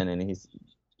person in, and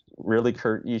really,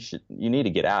 Kurt, you need to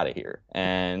get out of here.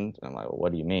 And I'm like, well,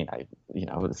 what do you mean?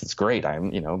 This is great.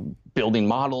 I'm, building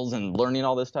models and learning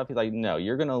all this stuff. He's like, no,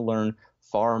 you're going to learn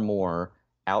far more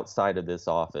outside of this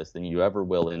office than you ever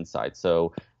will inside.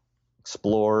 So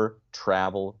explore,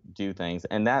 travel, do things.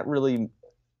 And that really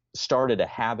started a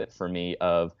habit for me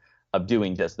of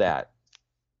doing just that.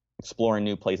 Exploring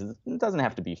new places. It doesn't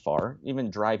have to be far, even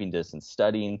driving distance,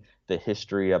 studying the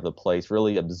history of the place,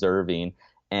 really observing.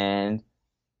 And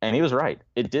he was right.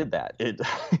 It did that.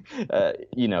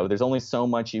 There's only so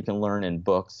much you can learn in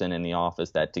books and in the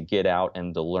office, that to get out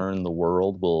and to learn the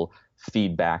world will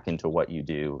feed back into what you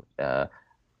do,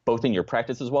 both in your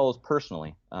practice as well as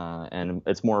personally. And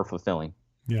it's more fulfilling.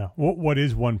 Yeah. What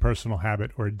is one personal habit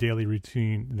or a daily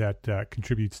routine that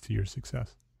contributes to your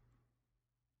success?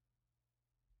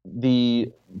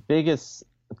 The biggest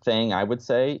thing I would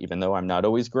say, even though I'm not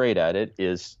always great at it,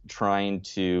 is trying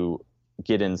to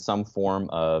get in some form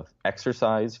of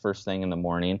exercise first thing in the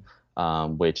morning,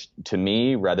 which to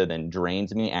me, rather than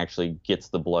drains me, actually gets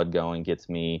the blood going, gets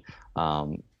me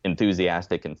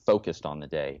enthusiastic and focused on the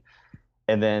day.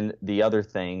 And then the other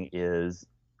thing is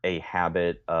a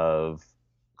habit of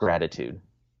gratitude.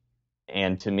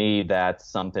 And to me, that's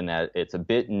something that it's a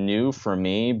bit new for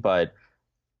me, but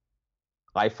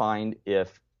I find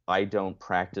if I don't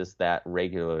practice that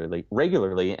regularly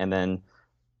and then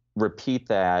repeat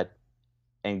that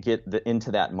and get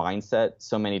into that mindset,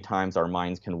 so many times our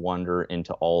minds can wander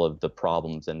into all of the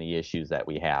problems and the issues that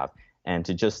we have. And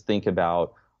to just think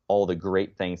about all the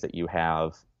great things that you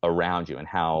have around you and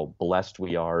how blessed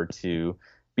we are to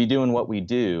be doing what we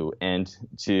do and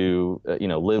to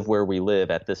live where we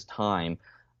live at this time,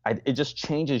 it just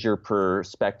changes your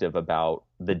perspective about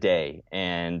the day,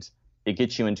 and it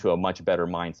gets you into a much better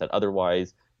mindset.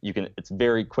 Otherwise, it's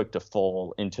very quick to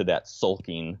fall into that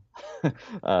sulking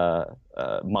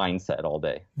mindset all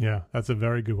day. Yeah, that's a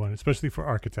very good one, especially for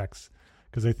architects,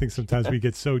 because I think sometimes we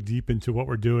get so deep into what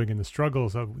we're doing and the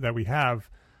struggles that we have,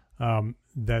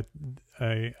 that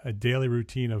a daily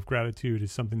routine of gratitude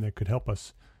is something that could help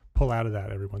us pull out of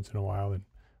that every once in a while and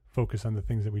focus on the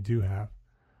things that we do have.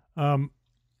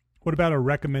 What about a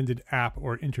recommended app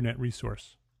or internet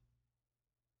resource?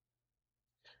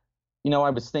 I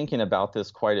was thinking about this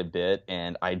quite a bit,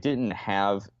 and I didn't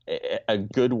have a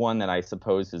good one that I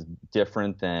suppose is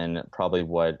different than probably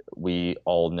what we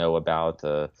all know about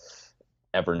the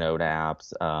Evernote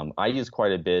apps. I use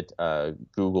quite a bit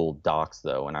Google Docs,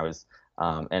 though, and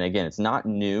and again, it's not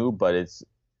new, but it's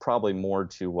probably more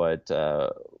to what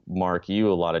Mark,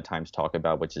 you a lot of times talk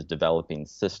about, which is developing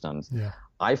systems. Yeah.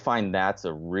 I find that's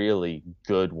a really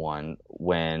good one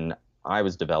when I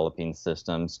was developing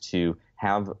systems, to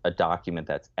have a document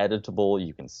that's editable.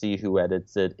 You can see who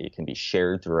edits it. It can be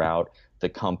shared throughout the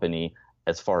company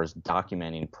as far as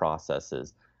documenting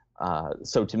processes.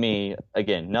 So to me,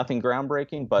 again, nothing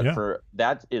groundbreaking, but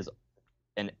that is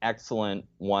an excellent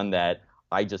one that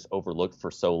I just overlooked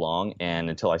for so long. And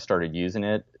until I started using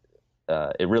it,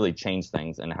 it really changed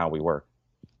things and how we work.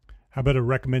 How about a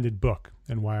recommended book,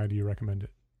 and why do you recommend it?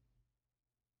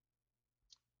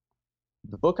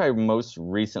 The book I most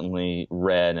recently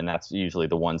read, and that's usually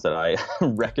the ones that I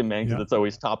recommend because it's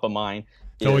always top of mind.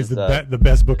 It's always the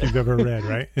best book you've ever read,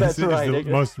 right? That's right. It's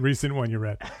the most recent one you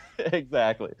read.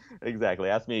 Exactly.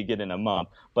 Ask me again in a month.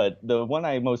 But the one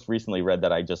I most recently read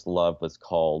that I just loved was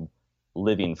called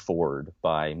Living Forward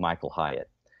by Michael Hyatt.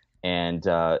 And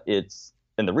the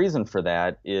reason for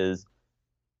that is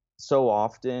so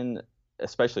often,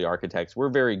 especially architects, we're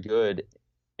very good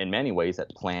in many ways at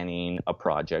planning a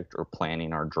project or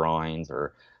planning our drawings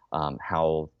or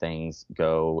how things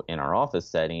go in our office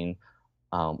setting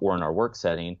or in our work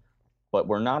setting, but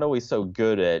we're not always so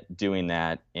good at doing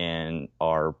that in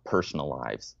our personal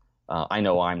lives. I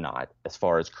know I'm not, as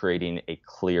far as creating a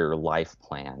clear life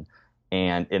plan.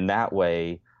 And in that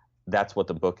way, that's what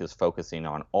the book is focusing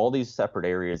on. All these separate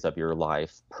areas of your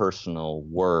life, personal,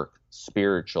 work,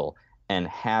 spiritual, and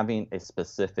having a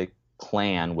specific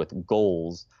plan with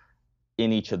goals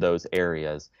in each of those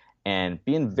areas and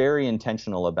being very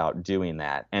intentional about doing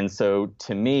that. And so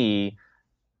to me,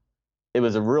 it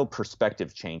was a real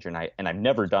perspective changer, and I've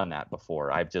never done that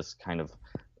before. I've just kind of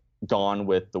gone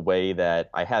with the way that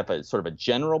I have a sort of a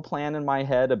general plan in my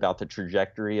head about the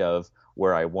trajectory of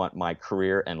where I want my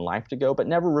career and life to go, but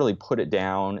never really put it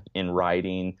down in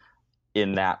writing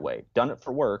in that way. Done it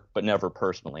for work, but never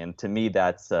personally. And to me,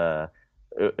 that's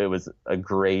it was a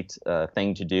great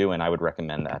thing to do, and I would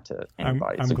recommend that to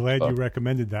anybody. I'm glad you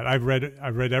recommended that. I've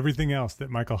read everything else that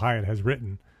Michael Hyatt has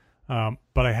written,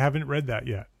 but I haven't read that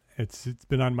yet. It's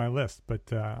been on my list,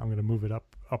 but I'm going to move it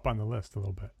up on the list a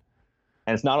little bit.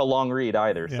 And it's not a long read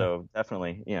either. Yeah. So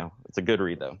definitely, it's a good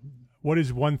read though. What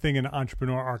is one thing an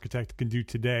entrepreneur architect can do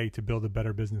today to build a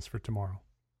better business for tomorrow?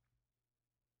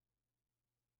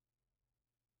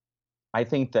 I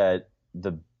think that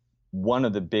one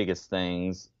of the biggest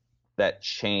things that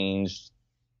changed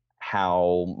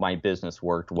how my business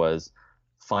worked was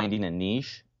finding a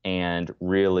niche and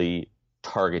really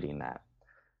targeting that.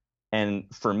 And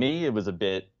for me, it was a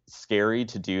bit scary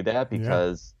to do that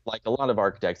because like a lot of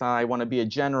architects, I want to be a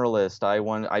generalist.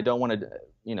 I don't want to,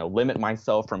 limit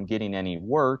myself from getting any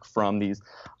work from these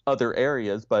other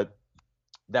areas, but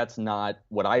that's not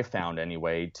what I found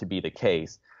anyway to be the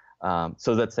case.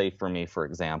 So let's say for me, for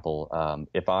example,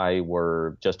 if I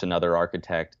were just another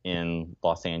architect in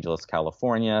Los Angeles,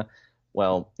 California,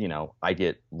 well, I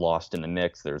get lost in the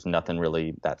mix. There's nothing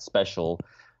really that special.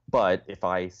 But if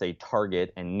I say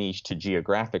target and niche to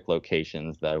geographic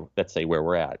locations, let's say where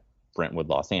we're at, Brentwood,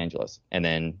 Los Angeles, and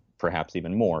then perhaps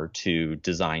even more to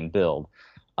design build,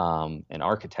 an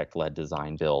architect-led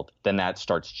design build, then that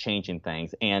starts changing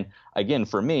things. And again,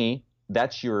 for me,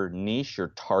 that's your niche,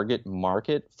 your target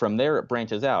market. From there, it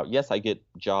branches out. Yes, I get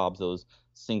jobs, those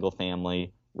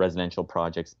single-family residential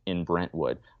projects in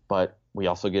Brentwood, but we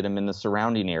also get them in the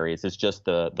surrounding areas. It's just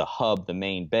the hub, the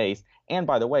main base. And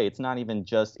by the way, it's not even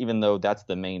just, even though that's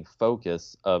the main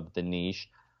focus of the niche,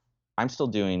 I'm still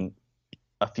doing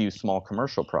a few small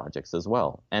commercial projects as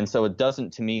well. And so it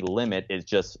doesn't, to me, limit. It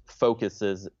just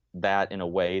focuses that in a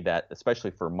way that, especially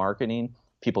for marketing,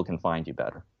 people can find you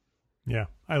better. Yeah,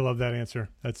 I love that answer.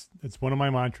 It's one of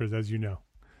my mantras, as you know.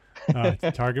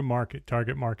 Target market,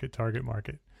 target market, target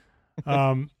market.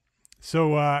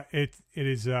 So it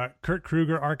is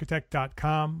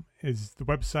KurtKrugerArchitect.com is the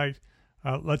website.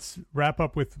 Let's wrap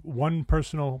up with one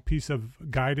personal piece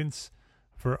of guidance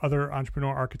for other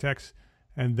entrepreneur architects,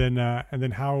 and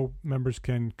then how members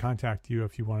can contact you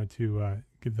if you wanted to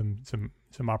give them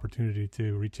some opportunity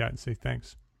to reach out and say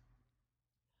thanks.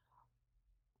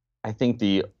 I think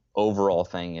the overall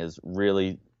thing is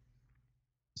really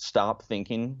stop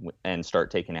thinking and start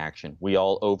taking action. We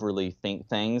all overly think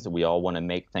things. We all want to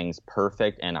make things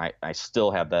perfect. And I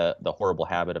still have the horrible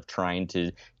habit of trying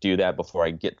to do that before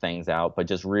I get things out, but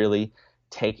just really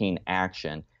taking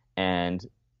action. And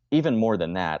even more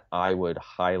than that, I would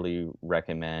highly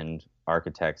recommend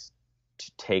architects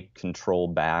to take control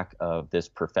back of this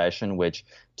profession, which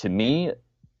to me,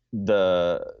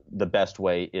 the best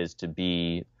way is to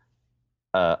be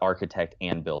architect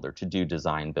and builder, to do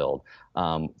design build.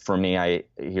 For me, I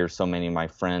hear so many of my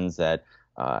friends that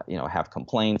have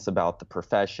complaints about the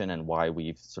profession and why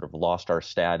we've sort of lost our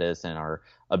status and our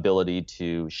ability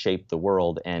to shape the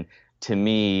world. And to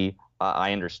me,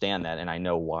 I understand that and I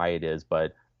know why it is,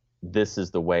 but this is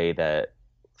the way that,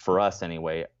 for us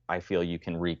anyway, I feel you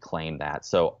can reclaim that.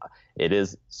 So it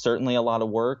is certainly a lot of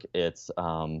work. It's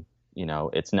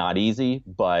it's not easy,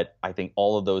 but I think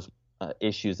all of those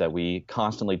issues that we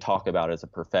constantly talk about as a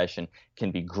profession can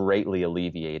be greatly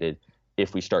alleviated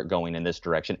if we start going in this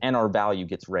direction, and our value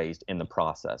gets raised in the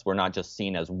process. We're not just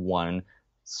seen as one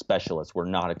specialist. We're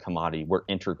not a commodity. We're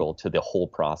integral to the whole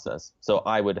process. So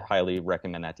I would highly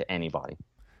recommend that to anybody.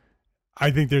 I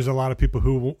think there's a lot of people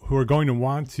who are going to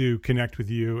want to connect with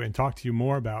you and talk to you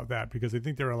more about that, because I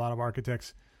think there are a lot of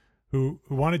architects who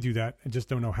want to do that and just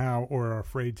don't know how, or are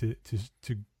afraid to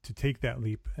take that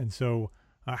leap. And so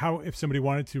how, if somebody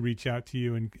wanted to reach out to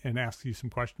you and ask you some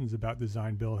questions about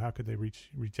design build, how could they reach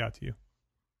out to you?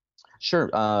 Sure.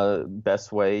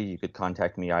 Best way, you could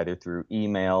contact me either through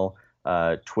email,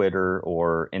 Twitter,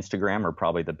 or Instagram are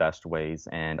probably the best ways,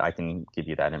 and I can give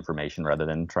you that information rather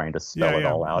than trying to spell it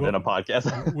all out in a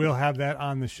podcast. We'll have that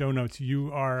on the show notes.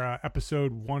 You are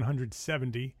episode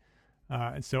 170,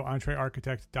 and so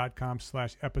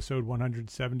entrearchitect.com/episode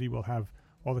 170 will have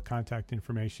all the contact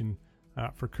information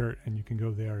for Kurt, and you can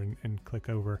go there and click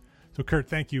over. So Kurt,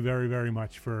 thank you very, very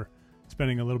much for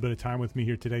spending a little bit of time with me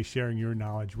here today, sharing your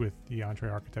knowledge with the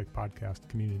EntreArchitect podcast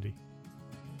community.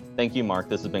 Thank you, Mark.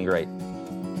 This has been great.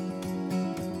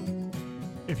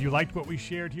 If you liked what we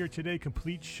shared here today,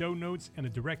 complete show notes and a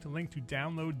direct link to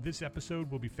download this episode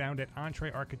will be found at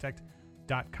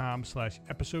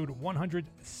entrearchitect.com/episode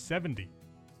 170.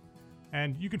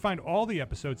 And you can find all the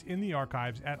episodes in the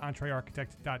archives at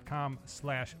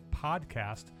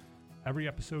entrearchitect.com/podcast. Every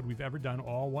episode we've ever done,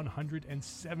 all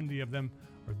 170 of them,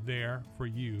 are there for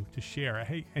you to share.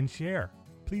 Hey, and share.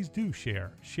 Please do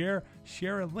share. Share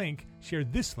a link. Share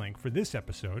this link for this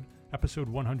episode, episode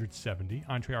 170,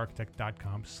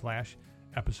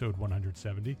 entrearchitect.com/episode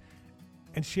 170,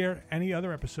 and share any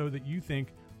other episode that you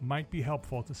think might be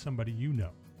helpful to somebody you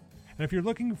know. And if you're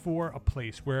looking for a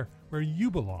place where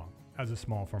you belong as a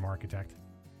small firm architect,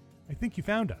 I think you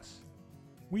found us.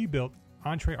 We built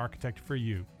EntreArchitect for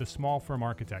you, the small firm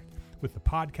architect, with the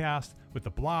podcast, with the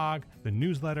blog, the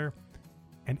newsletter,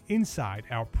 and inside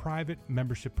our private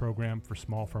membership program for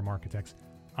small firm architects,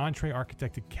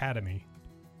 EntreArchitect Academy.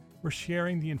 We're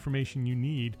sharing the information you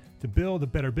need to build a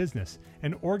better business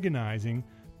and organizing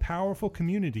powerful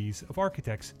communities of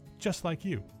architects just like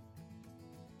you.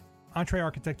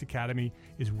 EntreArchitect Academy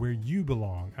is where you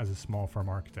belong as a small firm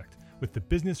architect, with the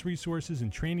business resources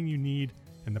and training you need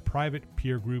and the private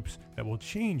peer groups that will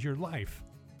change your life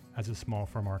as a small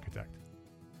firm architect.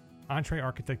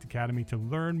 EntreArchitect Academy. To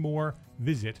learn more,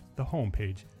 visit the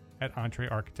homepage at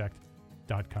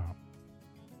entrearchitect.com.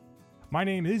 My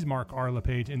name is Mark R.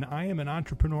 LePage, and I am an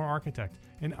entrepreneur architect,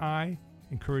 and I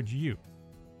encourage you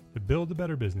to build a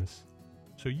better business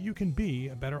so you can be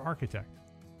a better architect.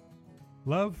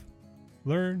 Love,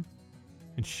 learn,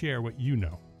 and share what you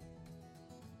know.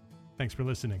 Thanks for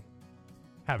listening.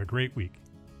 Have a great week.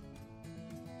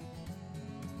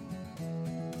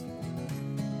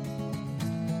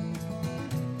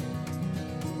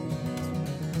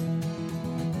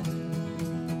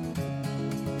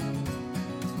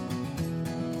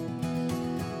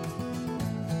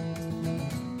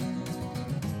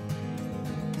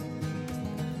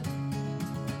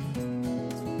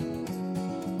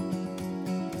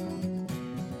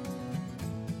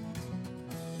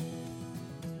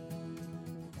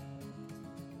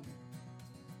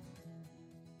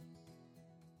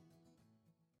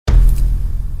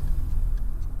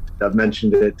 I've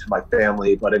mentioned it to my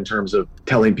family, but in terms of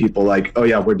telling people like, oh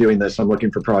yeah, we're doing this, I'm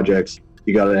looking for projects,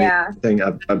 you got anything?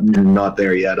 I'm not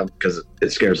there yet because it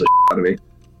scares the shit out of me.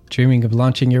 Dreaming of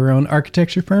launching your own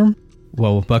architecture firm?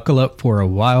 Well, buckle up for a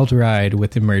wild ride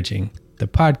with Emerging, the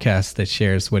podcast that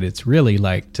shares what it's really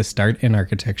like to start an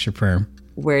architecture firm.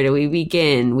 Where do we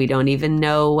begin? We don't even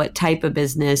know what type of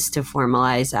business to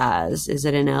formalize as. Is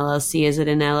it an LLC? Is it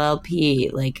an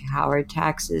LLP? Like, how are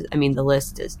taxes? I mean, the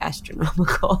list is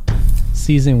astronomical.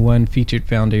 Season 1 featured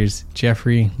founders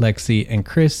Jeffrey, Lexi, and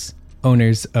Chris,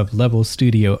 owners of Level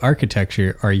Studio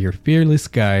Architecture, are your fearless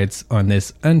guides on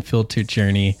this unfiltered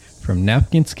journey from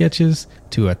napkin sketches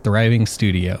to a thriving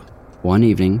studio. One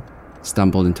evening,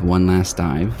 stumbled into one last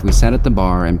dive, we sat at the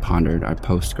bar and pondered our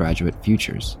postgraduate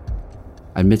futures.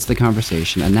 Amidst the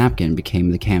conversation, a napkin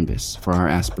became the canvas for our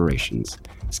aspirations,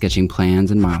 sketching plans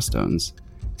and milestones,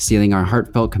 sealing our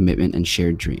heartfelt commitment and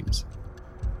shared dreams.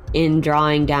 In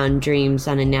drawing down dreams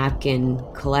on a napkin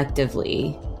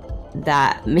collectively,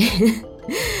 that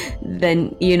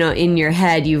then, you know, in your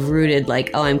head, you've rooted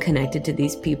like, oh, I'm connected to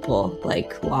these people,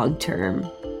 like long term.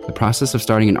 The process of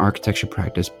starting an architecture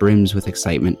practice brims with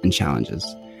excitement and challenges,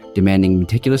 demanding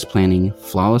meticulous planning,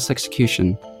 flawless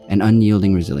execution, and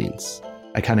unyielding resilience.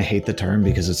 I kind of hate the term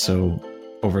because it's so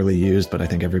overly used, but I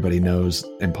think everybody knows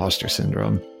imposter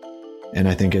syndrome. And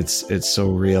I think it's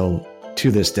so real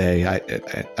to this day. I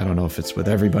don't know if it's with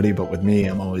everybody, but with me,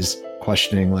 I'm always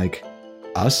questioning like,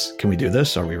 us, can we do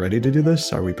this? Are we ready to do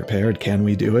this? Are we prepared? Can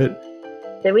we do it?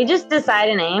 Did we just decide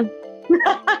a name?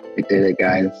 We did it,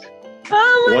 guys.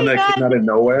 Oh my One that God. came out of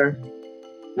nowhere.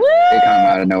 Woo! It came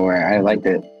out of nowhere. I liked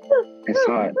it. I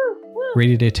saw it.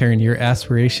 Ready to turn your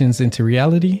aspirations into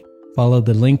reality? Follow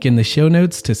the link in the show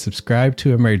notes to subscribe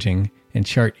to Emerging and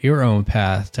chart your own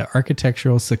path to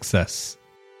architectural success.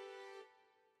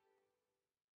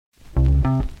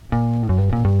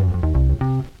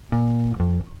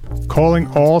 Calling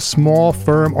all small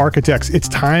firm architects. It's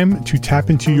time to tap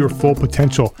into your full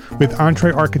potential with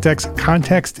EntreArchitect's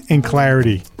Context and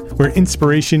Clarity, where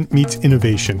inspiration meets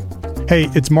innovation. Hey,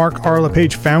 it's Mark R.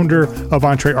 LePage, founder of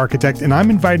EntreArchitect, and I'm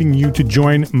inviting you to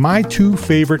join my two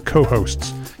favorite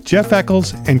co-hosts, Jeff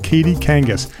Eccles and Katie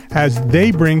Kangas, as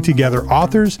they bring together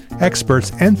authors,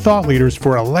 experts, and thought leaders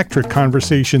for electric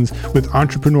conversations with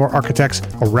entrepreneur architects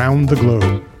around the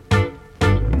globe.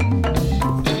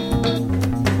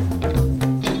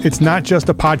 It's not just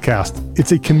a podcast,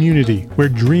 it's a community where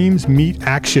dreams meet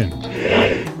action.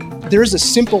 There is a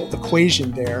simple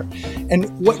equation there. And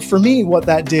what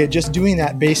that did, just doing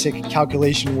that basic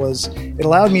calculation, was it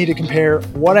allowed me to compare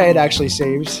what I had actually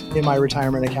saved in my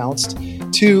retirement accounts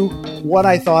to what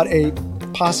I thought a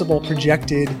possible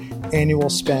projected annual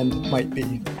spend might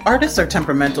be. Artists are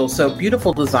temperamental, so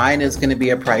beautiful design is going to be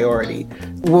a priority.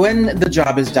 When the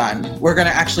job is done, we're going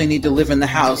to actually need to live in the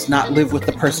house, not live with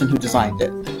the person who designed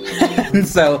it. And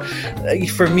so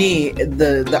for me,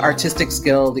 the artistic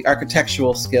skill, the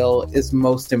architectural skill is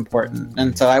most important.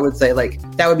 And so I would say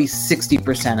that would be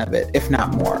 60% of it, if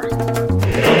not more.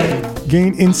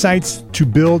 Gain insights to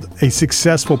build a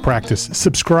successful practice.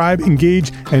 Subscribe,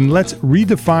 engage, and let's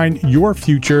redefine your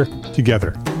future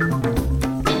together.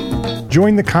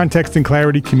 Join the Context and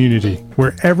Clarity community,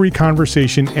 where every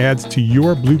conversation adds to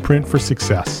your blueprint for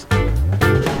success.